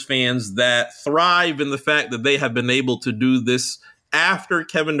Warriors fans that thrive in the fact that they have been able to do this after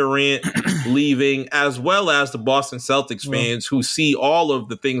Kevin Durant leaving, as well as the Boston Celtics fans who see all of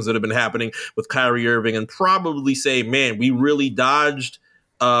the things that have been happening with Kyrie Irving and probably say, man, we really dodged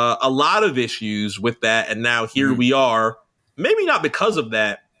a lot of issues with that, and now here we are. Maybe not because of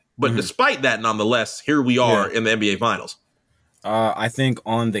that, but despite that, nonetheless, here we are in the NBA Finals. I think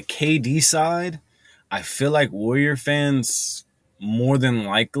on the KD side, I feel like Warrior fans more than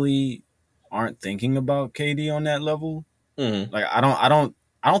likely aren't thinking about KD on that level. Mm-hmm. Like I don't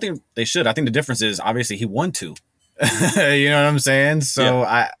think they should. I think the difference is obviously he won two. You know what I'm saying? So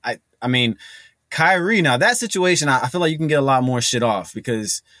yeah. I mean, Kyrie, now that situation, I feel like you can get a lot more shit off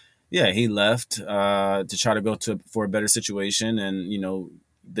because yeah, he left to try to go for a better situation, and you know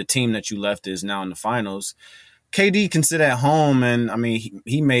the team that you left is now in the finals. KD can sit at home, and I mean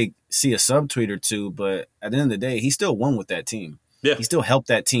he may see a subtweet or two, but at the end of the day, he still won with that team. Yeah, he still helped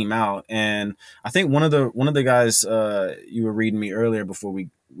that team out, and I think one of the guys you were reading me earlier before we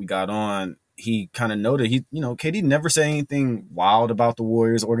got on, he kind of noted KD never said anything wild about the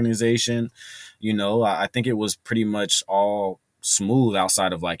Warriors organization. You know, I think it was pretty much all smooth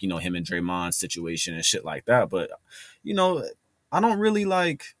outside of like, you know, him and Draymond's situation and shit like that. But, you know, I don't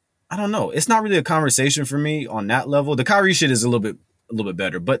know. It's not really a conversation for me on that level. The Kyrie shit is a little bit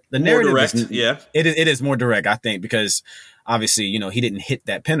better, but the more narrative direct, it is more direct, I think, because obviously, you know, he didn't hit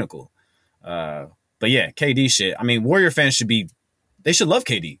that pinnacle. But yeah, KD shit. I mean, Warrior fans they should love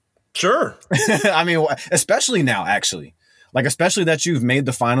KD. Sure. I mean, especially now, actually. Like, especially that you've made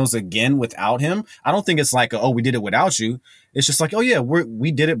the finals again without him. I don't think it's like, oh, we did it without you. It's just like, oh, yeah,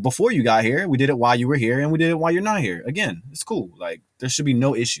 we did it before you got here. We did it while you were here, and we did it while you're not here. Again, it's cool. Like, there should be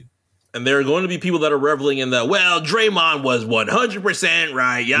no issue. And there are going to be people that are reveling in the, well, Draymond was 100%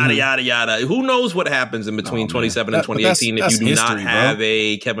 right, yada, yada, yada. Who knows what happens in between 27 and 2018 if you do history, not have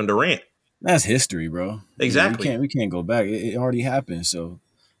a Kevin Durant? That's history, bro. Exactly. We can't go back. It already happened, so.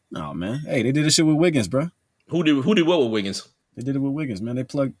 No, man. Hey, they did this shit with Wiggins, bro. Who did what with Wiggins? They did it with Wiggins, man. They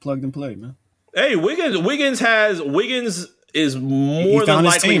plugged and played, man. Hey, Wiggins is more than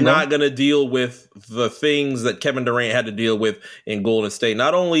likely not going to deal with the things that Kevin Durant had to deal with in Golden State.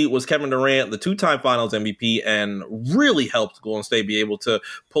 Not only was Kevin Durant the two-time Finals MVP and really helped Golden State be able to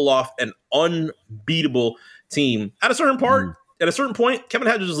pull off an unbeatable team. At a certain point, Kevin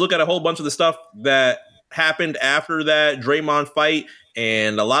had to just look at a whole bunch of the stuff that happened after that Draymond fight.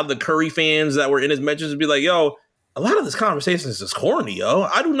 And a lot of the Curry fans that were in his mentions would be like, yo, a lot of this conversation is just corny, yo.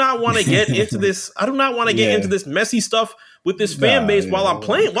 I do not want to get into this. I do not want to get into this messy stuff with this fan base while I'm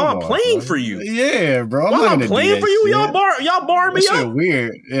playing for you. Yeah, bro. While I'm playing for you, y'all bar me that up. Shit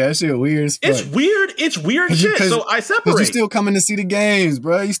weird. Yeah, that shit weird as fuck. It's weird shit. So I separate. You still coming to see the games,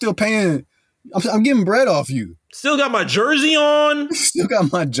 bro. You still paying. I'm getting bread off you. Still got my jersey on. Still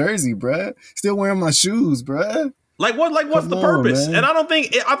got my jersey, bro. Still wearing my shoes, bro. What's the purpose? Man. And I don't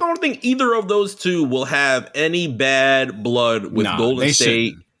think either of those two will have any bad blood with Golden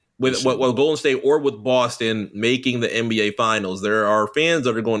State, with Golden State or with Boston making the NBA Finals. There are fans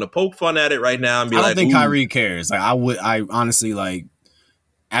that are going to poke fun at it right now and be like, I don't think Kyrie cares. Like I honestly, like,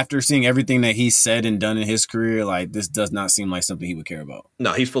 after seeing everything that he said and done in his career, like, this does not seem like something he would care about.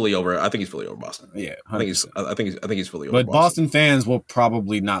 No, he's fully over. I think he's fully over Boston. Yeah, 100%. I think he's fully over. But Boston fans will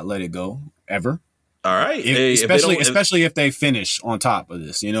probably not let it go ever. All right. Especially if they finish on top of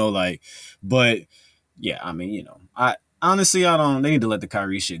this, you know, like, but yeah, I mean, you know, I honestly, they need to let the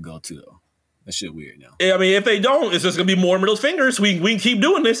Kyrie shit go too, though. That shit weird now. Yeah, I mean, if they don't, it's just going to be more middle fingers. We can keep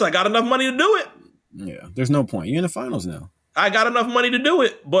doing this. I got enough money to do it. Yeah, there's no point. You're in the finals now. I got enough money to do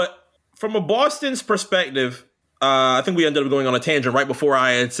it. But from a Boston's perspective, I think we ended up going on a tangent right before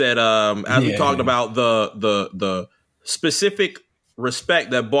I had said, we talked about the specific respect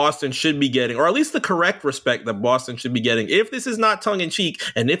that Boston should be getting, or at least the correct respect that Boston should be getting. If this is not tongue-in-cheek,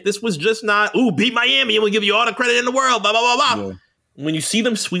 and if this was just not, beat Miami and we'll give you all the credit in the world, blah, blah, blah, blah. Yeah. When you see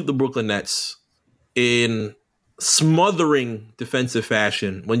them sweep the Brooklyn Nets in smothering defensive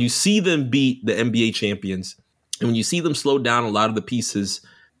fashion, when you see them beat the NBA champions, and when you see them slow down a lot of the pieces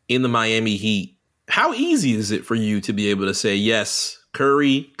in the Miami Heat, how easy is it for you to be able to say, yes,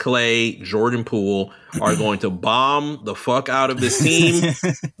 Curry, Clay, Jordan Poole are going to bomb the fuck out of this team.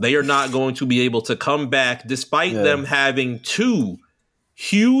 They are not going to be able to come back despite them having two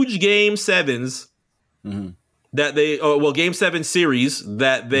huge game sevens that they, game 7 series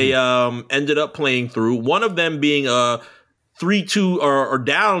that they ended up playing through. One of them being a 3-2 or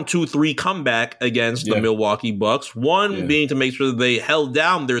down 2-3 comeback against the Milwaukee Bucks. One being to make sure that they held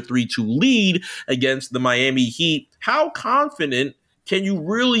down their 3-2 lead against the Miami Heat. How confident can you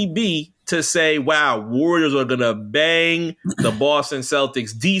really be to say, wow, Warriors are going to bang the Boston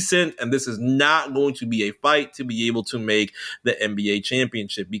Celtics decent, and this is not going to be a fight to be able to make the NBA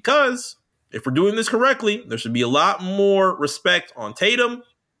championship? Because if we're doing this correctly, there should be a lot more respect on Tatum,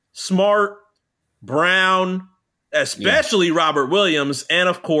 Smart, Brown, especially Robert Williams, and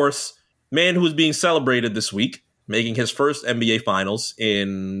of course, man who is being celebrated this week, making his first NBA Finals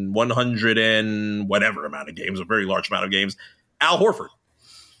in 100 and whatever amount of games, a very large amount of games, Al Horford.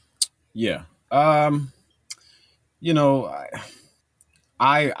 Yeah. You know,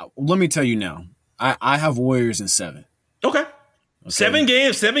 Let me tell you now. I have Warriors in 7. Okay. 7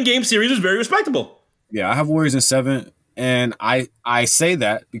 game series is very respectable. Yeah, I have Warriors in 7, and I say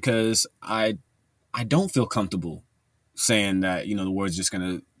that because I don't feel comfortable saying that, the Warriors are just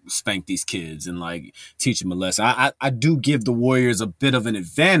gonna spank these kids and like teach them a lesson. I do give the Warriors a bit of an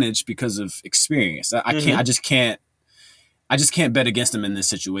advantage because of experience. I just can't bet against them in this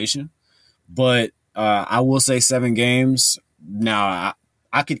situation. But I will say 7 games. Now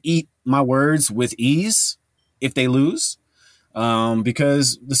I could eat my words with ease if they lose.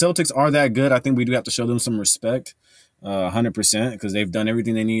 Because the Celtics are that good. I think we do have to show them some respect, 100%, because they've done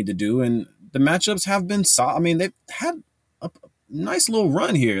everything they need to do. And the matchups have been solid. I mean, they've had a nice little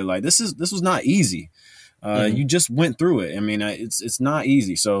run here. Like this was not easy. You just went through it. I mean, it's not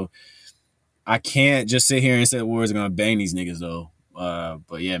easy. So I can't just sit here and say the Warriors are gonna bang these niggas though.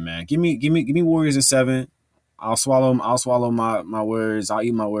 But yeah, man, give me Warriors in 7. I'll swallow my words. I'll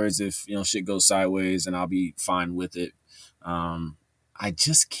eat my words if shit goes sideways, and I'll be fine with it. I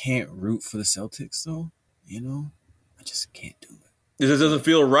just can't root for the Celtics though. I just can't do it. This doesn't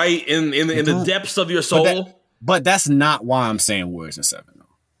feel right in the depths of your soul. But that's not why I'm saying Warriors in 7 though.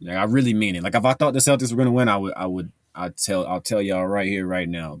 Like, I really mean it. Like if I thought the Celtics were gonna win, I'll tell y'all right here, right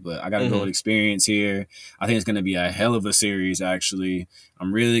now. But I gotta go with experience here. I think it's gonna be a hell of a series, actually.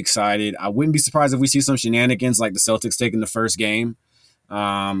 I'm really excited. I wouldn't be surprised if we see some shenanigans like the Celtics taking the first game.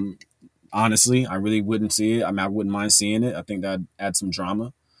 Honestly, I really wouldn't see it. I mean, I wouldn't mind seeing it. I think that'd add some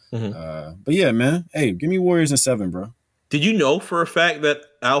drama. But yeah, man. Hey, give me Warriors in 7, bro. Did you know for a fact that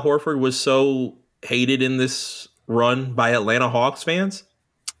Al Horford was so hated in this run by Atlanta Hawks fans?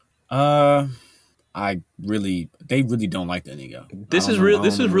 They really don't like that nigga. This is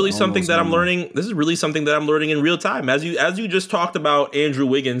really something that I'm learning. This is really something that I'm learning in real time. As you just talked about Andrew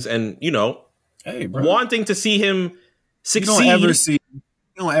Wiggins and hey, bro, wanting to see him succeed.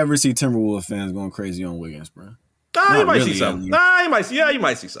 You don't ever see Timberwolves fans going crazy on Wiggins, bro. You might see some. You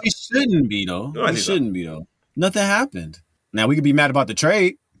might see some. He shouldn't be though. Nothing happened. Now we could be mad about the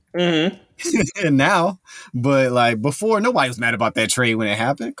trade. And now, but like before, nobody was mad about that trade when it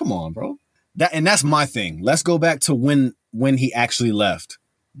happened. Come on, bro. That's my thing. Let's go back to when he actually left.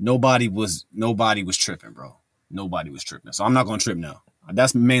 Nobody was tripping, bro. Nobody was tripping. So I'm not gonna trip now.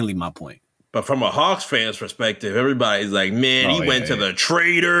 That's mainly my point. But from a Hawks fan's perspective, everybody's like, man, he went to the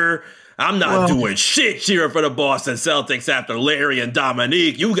trader. I'm not doing shit cheering for the Boston Celtics after Larry and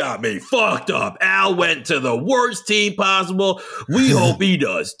Dominique. You got me fucked up. Al went to the worst team possible. We hope he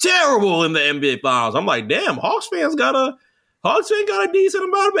does terrible in the NBA Finals. I'm like, damn, Hawks fans got a decent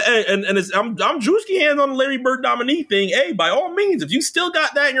amount of it. And I'm Drewski hands on the Larry Bird Dominique thing. Hey, by all means, if you still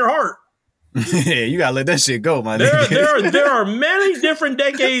got that in your heart, yeah, you gotta let that shit go, man. There are many different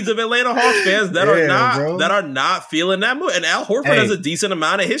decades of Atlanta Hawks fans that are not feeling that move. And Al Horford has a decent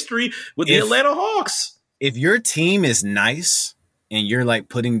amount of history with the Atlanta Hawks. If your team is nice and you're like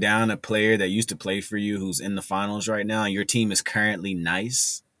putting down a player that used to play for you who's in the finals right now, and your team is currently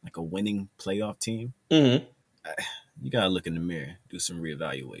nice, like a winning playoff team, you gotta look in the mirror, do some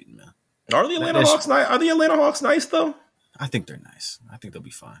reevaluating, man. Are the Atlanta Hawks nice? Are the Atlanta Hawks nice though? I think they're nice. I think they'll be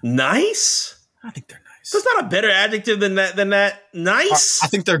fine. Nice? I think they're nice. That's not a better adjective than that. Nice? I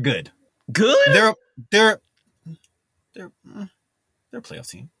think they're good. Good? They're a playoff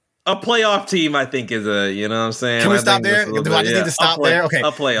team. A playoff team, I think, is a, you know what I'm saying? Can we stop there? Do I just need to stop there? Okay.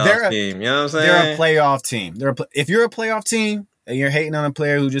 A playoff team, you know what I'm saying? They're a playoff team. If you're a playoff team and you're hating on a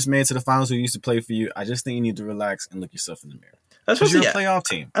player who just made it to the finals who used to play for you, I just think you need to relax and look yourself in the mirror. You're a playoff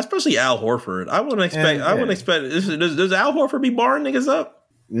team. Especially Al Horford. I wouldn't expect. Does Al Horford be barring niggas up?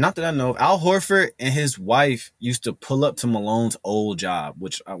 Not that I know of. Al Horford and his wife used to pull up to Malone's old job,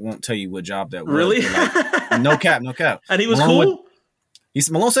 which I won't tell you what job that was. Really? Like, no cap. And he was cool?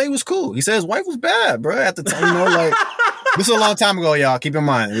 Malone said he was cool. He said his wife was bad, bro. At the time, like this was a long time ago, y'all. Keep in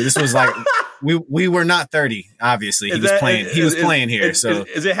mind, this was like we were not 30. Obviously, he was playing here. So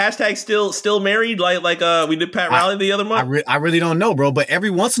is it hashtag still married? Like we did Pat Riley the other month. I really don't know, bro. But every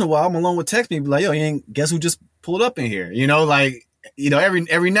once in a while, Malone would text me, be like, "Yo, guess who just pulled up in here?"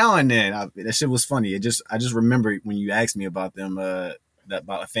 Every now and then. That shit was funny. I just remember when you asked me about them,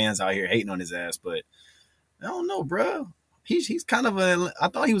 about fans out here hating on his ass. But I don't know, bro. He's kind of I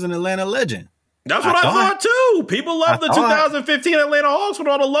thought he was an Atlanta legend. That's what I thought too. People love the 2015 Atlanta Hawks with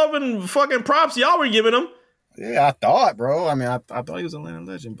all the love and fucking props y'all were giving them. Yeah, I thought, bro. I mean, I thought he was an Atlanta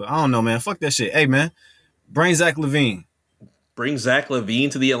legend, but I don't know, man. Fuck that shit. Hey, man, bring Zach LaVine. Bring Zach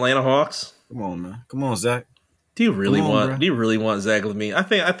LaVine to the Atlanta Hawks. Come on, man. Come on, Zach. Do you really want Zach LaVine? I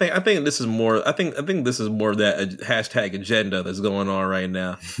think this is more. I think this is more of that hashtag agenda that's going on right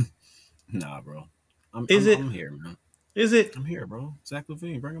now. Nah, bro. I'm here, man. Is it? I'm here, bro. Zach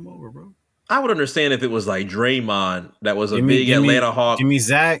LaVine, bring him over, bro. I would understand if it was like Draymond that was a big Atlanta Hawk. Give me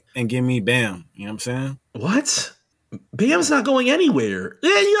Zach and give me Bam. You know what I'm saying? What? Bam's not going anywhere. Yeah,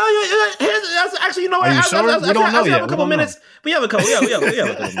 actually, you know what? Are you sure? We don't know We have yet. a couple minutes. We have a couple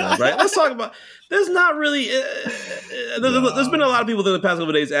minutes, right? Let's talk about. There's not really. There's been a lot of people in the past couple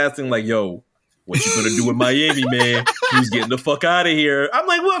of days asking, like, "Yo, what you gonna do in Miami, man? Who's getting the fuck out of here?" I'm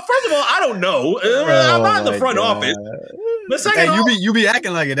like, well, first of all, I don't know. I'm not in the front office. But second, hey, you be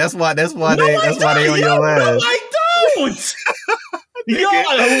acting like it. That's why they on your ass. No, I don't. Yo, when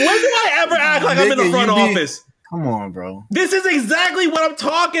do I ever act like I'm in the front office? Come on, bro. This is exactly what I'm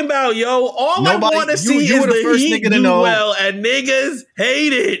talking about, yo. All I want to see is the first Heat nigga to do know. well, and niggas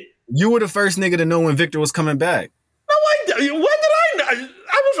hate it. You were the first nigga to know when Victor was coming back. No, when did I know?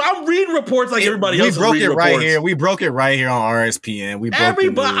 I'm reading reports like everybody else. We broke it right here. We broke it right here on RSPN. I'm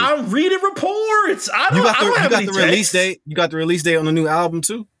reading reports. You got the release date. You got the release date on the new album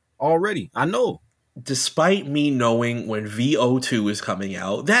too already. I know. Despite me knowing when VO2 is coming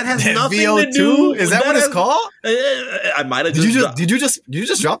out, that has nothing VO2? to do. Is that what it's called? I might have Did you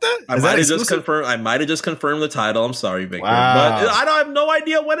just drop that? I might have just confirmed. I might have just confirmed the title. I'm sorry, Victor, wow. but I don't have no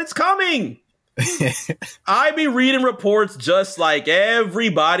idea when it's coming. I be reading reports just like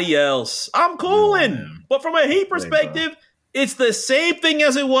everybody else. I'm cooling, but from a Heat perspective, it's the same thing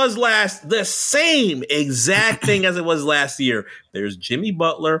as it was the same exact thing as it was last year. There's Jimmy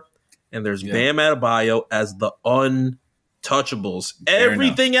Butler. And there's Bam Adebayo as the untouchables.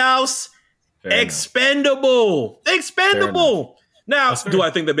 Everything else, expendable. Expendable. Now, do I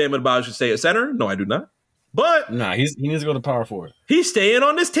think that Bam Adebayo should stay at center? No, I do not. But he needs to go to power forward. He's staying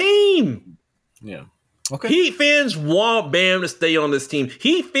on this team. Yeah. Okay. Heat fans want Bam to stay on this team.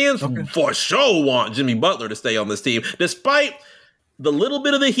 Heat fans for sure want Jimmy Butler to stay on this team, despite the little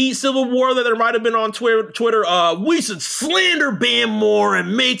bit of the Heat civil war that there might have been on Twitter. We should slander Bam more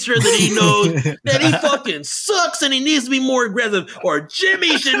and make sure that he knows that he fucking sucks and he needs to be more aggressive. Or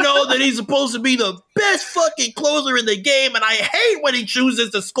Jimmy should know that he's supposed to be the best fucking closer in the game. And I hate when he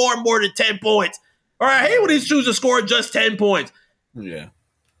chooses to score more than 10 points. Or I hate when he chooses to score just 10 points. Yeah.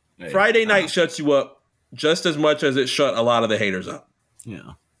 Hey, Friday night shuts you up just as much as it shut a lot of the haters up.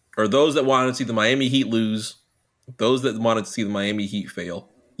 Yeah. Or those that wanted to see the Miami Heat lose. Those that wanted to see the Miami Heat fail.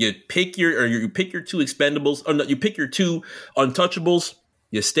 You pick your two expendables, or no, you pick your two untouchables,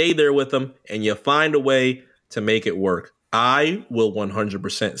 you stay there with them, and you find a way to make it work. I will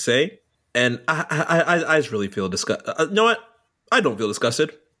 100% say, and I just really feel disgusted. You know what? I don't feel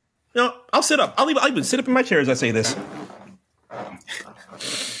disgusted. You know, I'll sit up. I'll even sit up in my chair as I say this.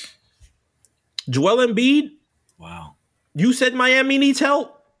 Joel Embiid. Wow. You said Miami needs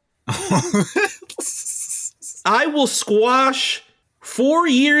help. I will squash 4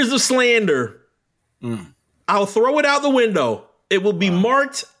 years of slander. I'll throw it out the window. It will be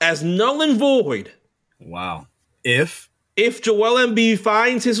marked as null and void. Wow. If Joel Embiid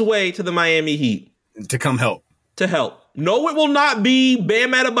finds his way to the Miami Heat. To come help. To help. No, it will not be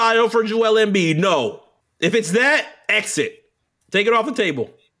Bam Adebayo for Joel Embiid. No. If it's that, exit. Take it off the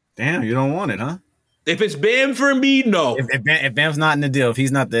table. Damn, you don't want it, huh? If it's Bam for Embiid, no. If Bam's not in the deal, if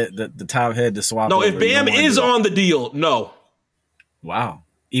he's not the top head to swap. No, if Bam is on the deal, no. Wow.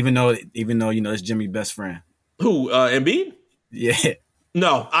 Even though you know it's Jimmy's best friend. Who? Embiid? Yeah.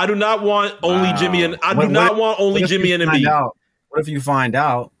 No, I do not want only Jimmy and Jimmy and Embiid. What if you find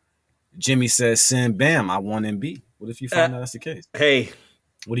out Jimmy says send Bam? I want Embiid. What if you find out that's the case? Hey.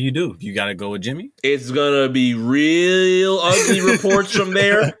 What do? You got to go with Jimmy? It's going to be real ugly reports from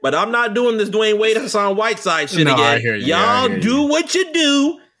there. But I'm not doing this Dwayne Wade, Hassan Whiteside shit again. I hear you. Y'all do what you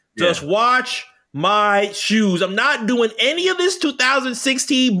do. Just watch my shoes. I'm not doing any of this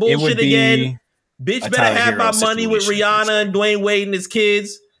 2016 bullshit again. Bitch better have my money with Rihanna and Dwayne Wade and his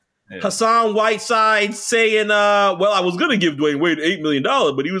kids. Yeah. Hassan Whiteside saying, well, I was going to give Dwayne Wade $8 million,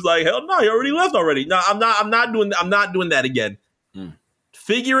 but he was like, hell no, he already left already. No, I'm not doing that again.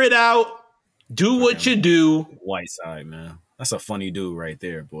 Figure it out. Do what you do. Whiteside, man. That's a funny dude right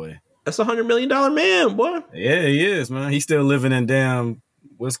there, boy. That's $100 million man, boy. Yeah, he is, man. He's still living in damn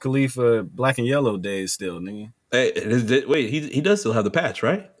Wiz Khalifa black and yellow days still, nigga. Hey, wait, he does still have the patch,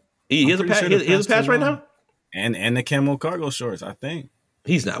 right? He has a patch. He has a patch right now? And the camo cargo shorts, I think.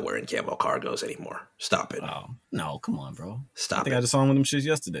 He's not wearing camo cargos anymore. Stop it. Oh, no, come on, bro. Stop I just saw him with them shits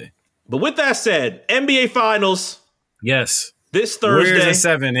yesterday. But with that said, NBA Finals. Yes. This Thursday. Warriors in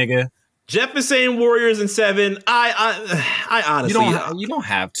 7, nigga. Jeff is saying Warriors in 7. I honestly, you don't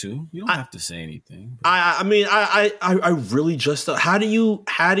have to. You don't have to say anything. I mean, I really just. How do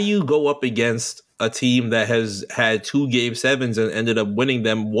you go up against a team that has had 2 Game 7s and ended up winning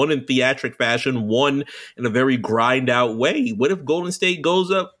them, one in theatric fashion, one in a very grind out way. What if Golden State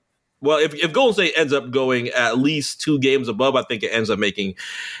goes up? Well, if Golden State ends up going at least 2 games above, I think it ends up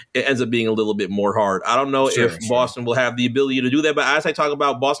being a little bit more hard. I don't know if Boston will have the ability to do that, but as I talk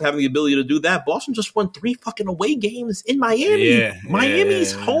about Boston having the ability to do that, Boston just won 3 fucking away games in Miami.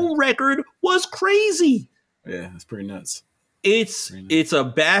 Miami's home record was crazy. Yeah, it's pretty nuts. It's a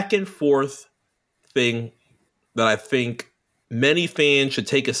back and forth thing that I think many fans should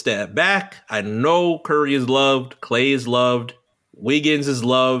take a step back. I know Curry is loved, Clay is loved, Wiggins is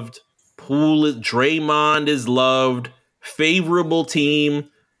loved, Draymond is loved, favorable team.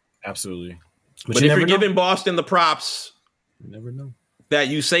 Absolutely. But if you're giving Boston the props, you never know, that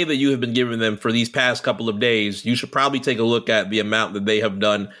you say that you have been giving them for these past couple of days, you should probably take a look at the amount that they have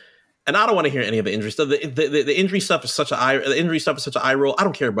done. And I don't want to hear any of the injury stuff. The injury stuff is such a eye roll. I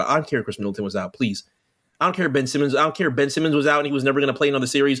don't care if Chris Middleton was out, please. I don't care if Ben Simmons. I don't care if Ben Simmons was out and he was never going to play another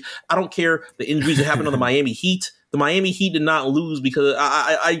series. I don't care the injuries that happened on the Miami Heat. The Miami Heat did not lose because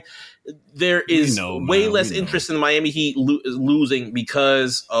there is way less interest in the Miami Heat losing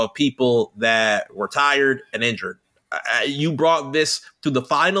because of people that were tired and injured. You brought this to the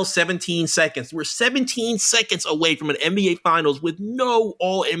final 17 seconds. We're 17 seconds away from an NBA Finals with no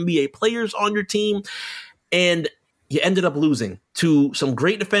All-NBA players on your team, and you ended up losing to some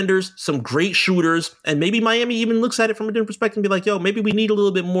great defenders, some great shooters, and maybe Miami even looks at it from a different perspective and be like, yo, maybe we need a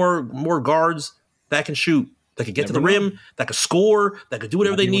little bit more guards that can shoot, that could get to the rim, that could score, that could do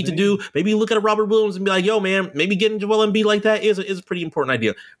whatever they need to do. Maybe you look at a Robert Williams and be like, yo, man, maybe getting Joel Embiid like that is a pretty important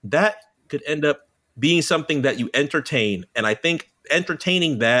idea. That could end up being something that you entertain. And I think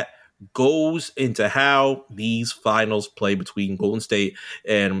entertaining that goes into how these finals play between Golden State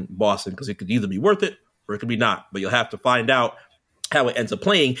and Boston, because it could either be worth it or it could be not. But you'll have to find out how it ends up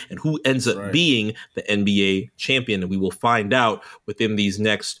playing and who ends up being the NBA champion. And we will find out within these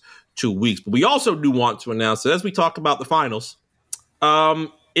next 2 weeks. But we also do want to announce that as we talk about the finals,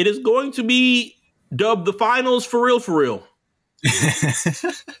 it is going to be dubbed the finals for real.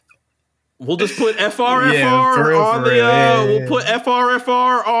 We'll just put FRFR on the. We'll put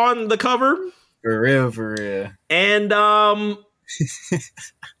FRFR on the cover. For real. And God,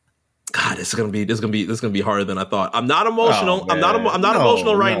 this is gonna be harder than I thought. I'm not emotional. I'm not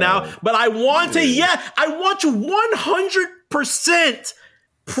emotional right now. But I want to. I want to 100%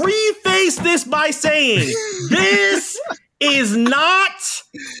 preface this by saying this is not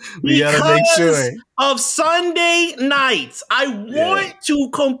because of Sunday nights. I want to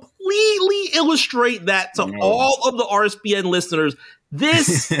completely illustrate that to all of the RSPN listeners.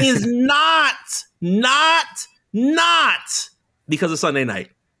 This is not because of Sunday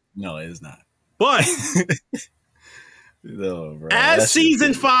night. No, it is not. But as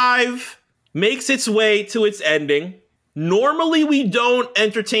season 5 makes its way to its ending, normally we don't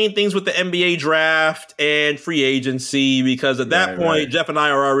entertain things with the NBA draft and free agency because at that point, Jeff and I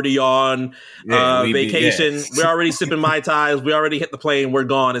are already on vacation. We're already sipping Mai Tais. We already hit the plane. We're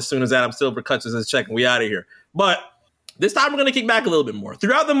gone as soon as Adam Silver cuts his check and we out of here. But this time we're going to kick back a little bit more.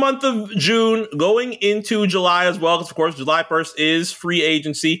 Throughout the month of June, going into July as well, because of course July 1st is free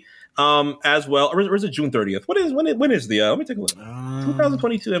agency as well. Or is it June 30th? When is the, let me take a look.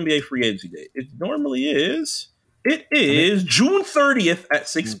 2022 NBA free agency day. It normally is. It is June 30th at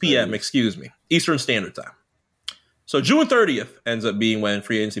 6 p.m., Eastern Standard Time. So June 30th ends up being when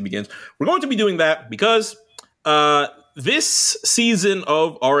free agency begins. We're going to be doing that because this season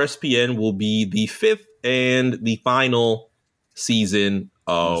of RSPN will be the 5th and the final season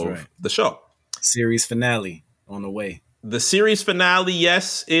of the show. Series finale on the way. The series finale,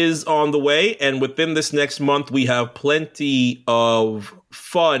 yes, is on the way. And within this next month, we have plenty of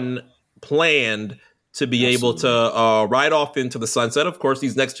fun planned to be able to ride off into the sunset. Of course,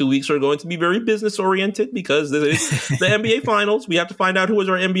 these next 2 weeks are going to be very business oriented because this is the NBA Finals. We have to find out who is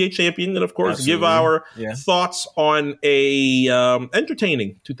our NBA champion, and of course, give our thoughts on a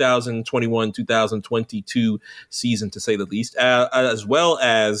entertaining 2021-2022 season, to say the least, as well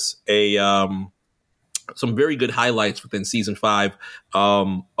as a some very good highlights within season 5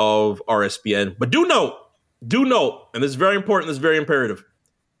 of RSPN. But do note, and this is very important. This is very imperative.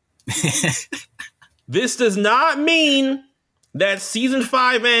 This does not mean that season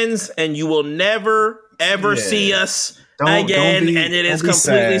 5 ends and you will never, ever see us again, and it is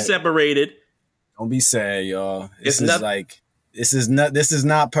completely separated. Don't be sad, y'all. This is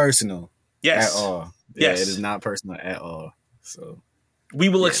not personal at all. Yeah, it is not personal at all. So we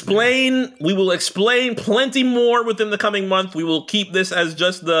will explain. We will explain plenty more within the coming month. We will keep this as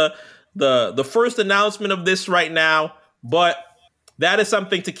just the first announcement of this right now, but that is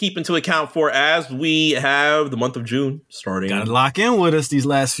something to keep into account for as we have the month of June starting. Gotta lock in with us these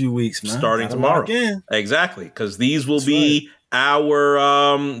last few weeks, man. Starting tomorrow. Exactly. Because these will be our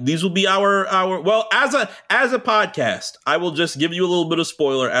well, as a podcast, I will just give you a little bit of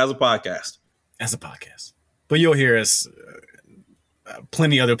spoiler as a podcast. But you'll hear us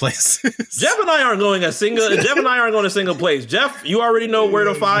plenty other places. Jeff and I aren't going to single place. Jeff, you already know where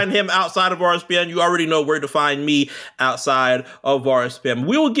to find him outside of RSPN. You already know where to find me outside of RSPN.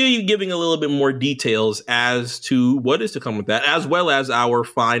 We will giving a little bit more details as to what is to come with that, as well as our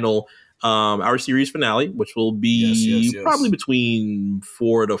final our series finale, which will be probably between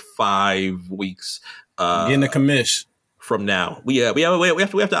 4 to 5 weeks. Getting the commish from now. We have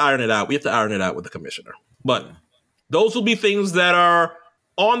to iron it out. We have to iron it out with the commissioner. But those will be things that are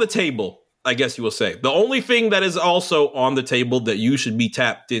on the table, I guess you will say. The only thing that is also on the table that you should be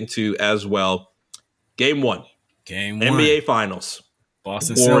tapped into as well, Game 1. NBA Finals.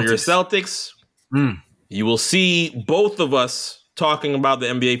 Boston Warriors Celtics. You will see both of us talking about the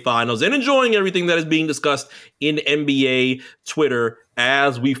NBA Finals and enjoying everything that is being discussed in NBA Twitter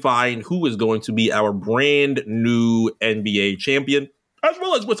as we find who is going to be our brand new NBA champion, as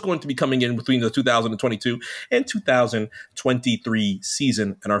well as what's going to be coming in between the 2022 and 2023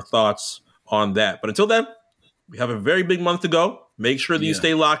 season and our thoughts on that. But until then, we have a very big month to go. Make sure that you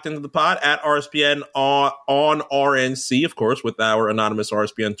stay locked into the pod at RSPN on RNC, of course, with our anonymous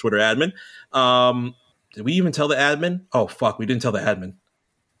RSPN Twitter admin. Did we even tell the admin? Oh, fuck, we didn't tell the admin.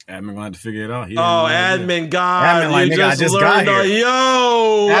 Admin gonna have to figure it out. Admin, God. Admin, like, nigga, I just got here.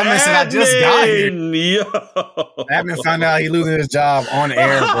 Admin said, I just got here. Admin found out he losing his job on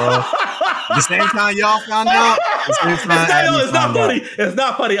air, bro. The same time y'all found out. The same time it's not funny. It's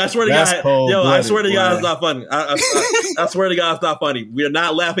not funny. I swear to God. I swear to God, it's not funny. I swear to God, it's not funny. We are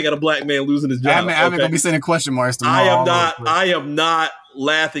not laughing at a black man losing his job. Admin gonna be sending question marks tomorrow. I am not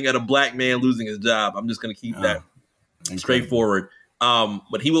laughing at a black man losing his job. I'm just gonna keep that straightforward.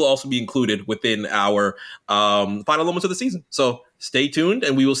 But he will also be included within our final moments of the season. So stay tuned,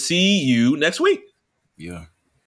 and we will see you next week. Yeah.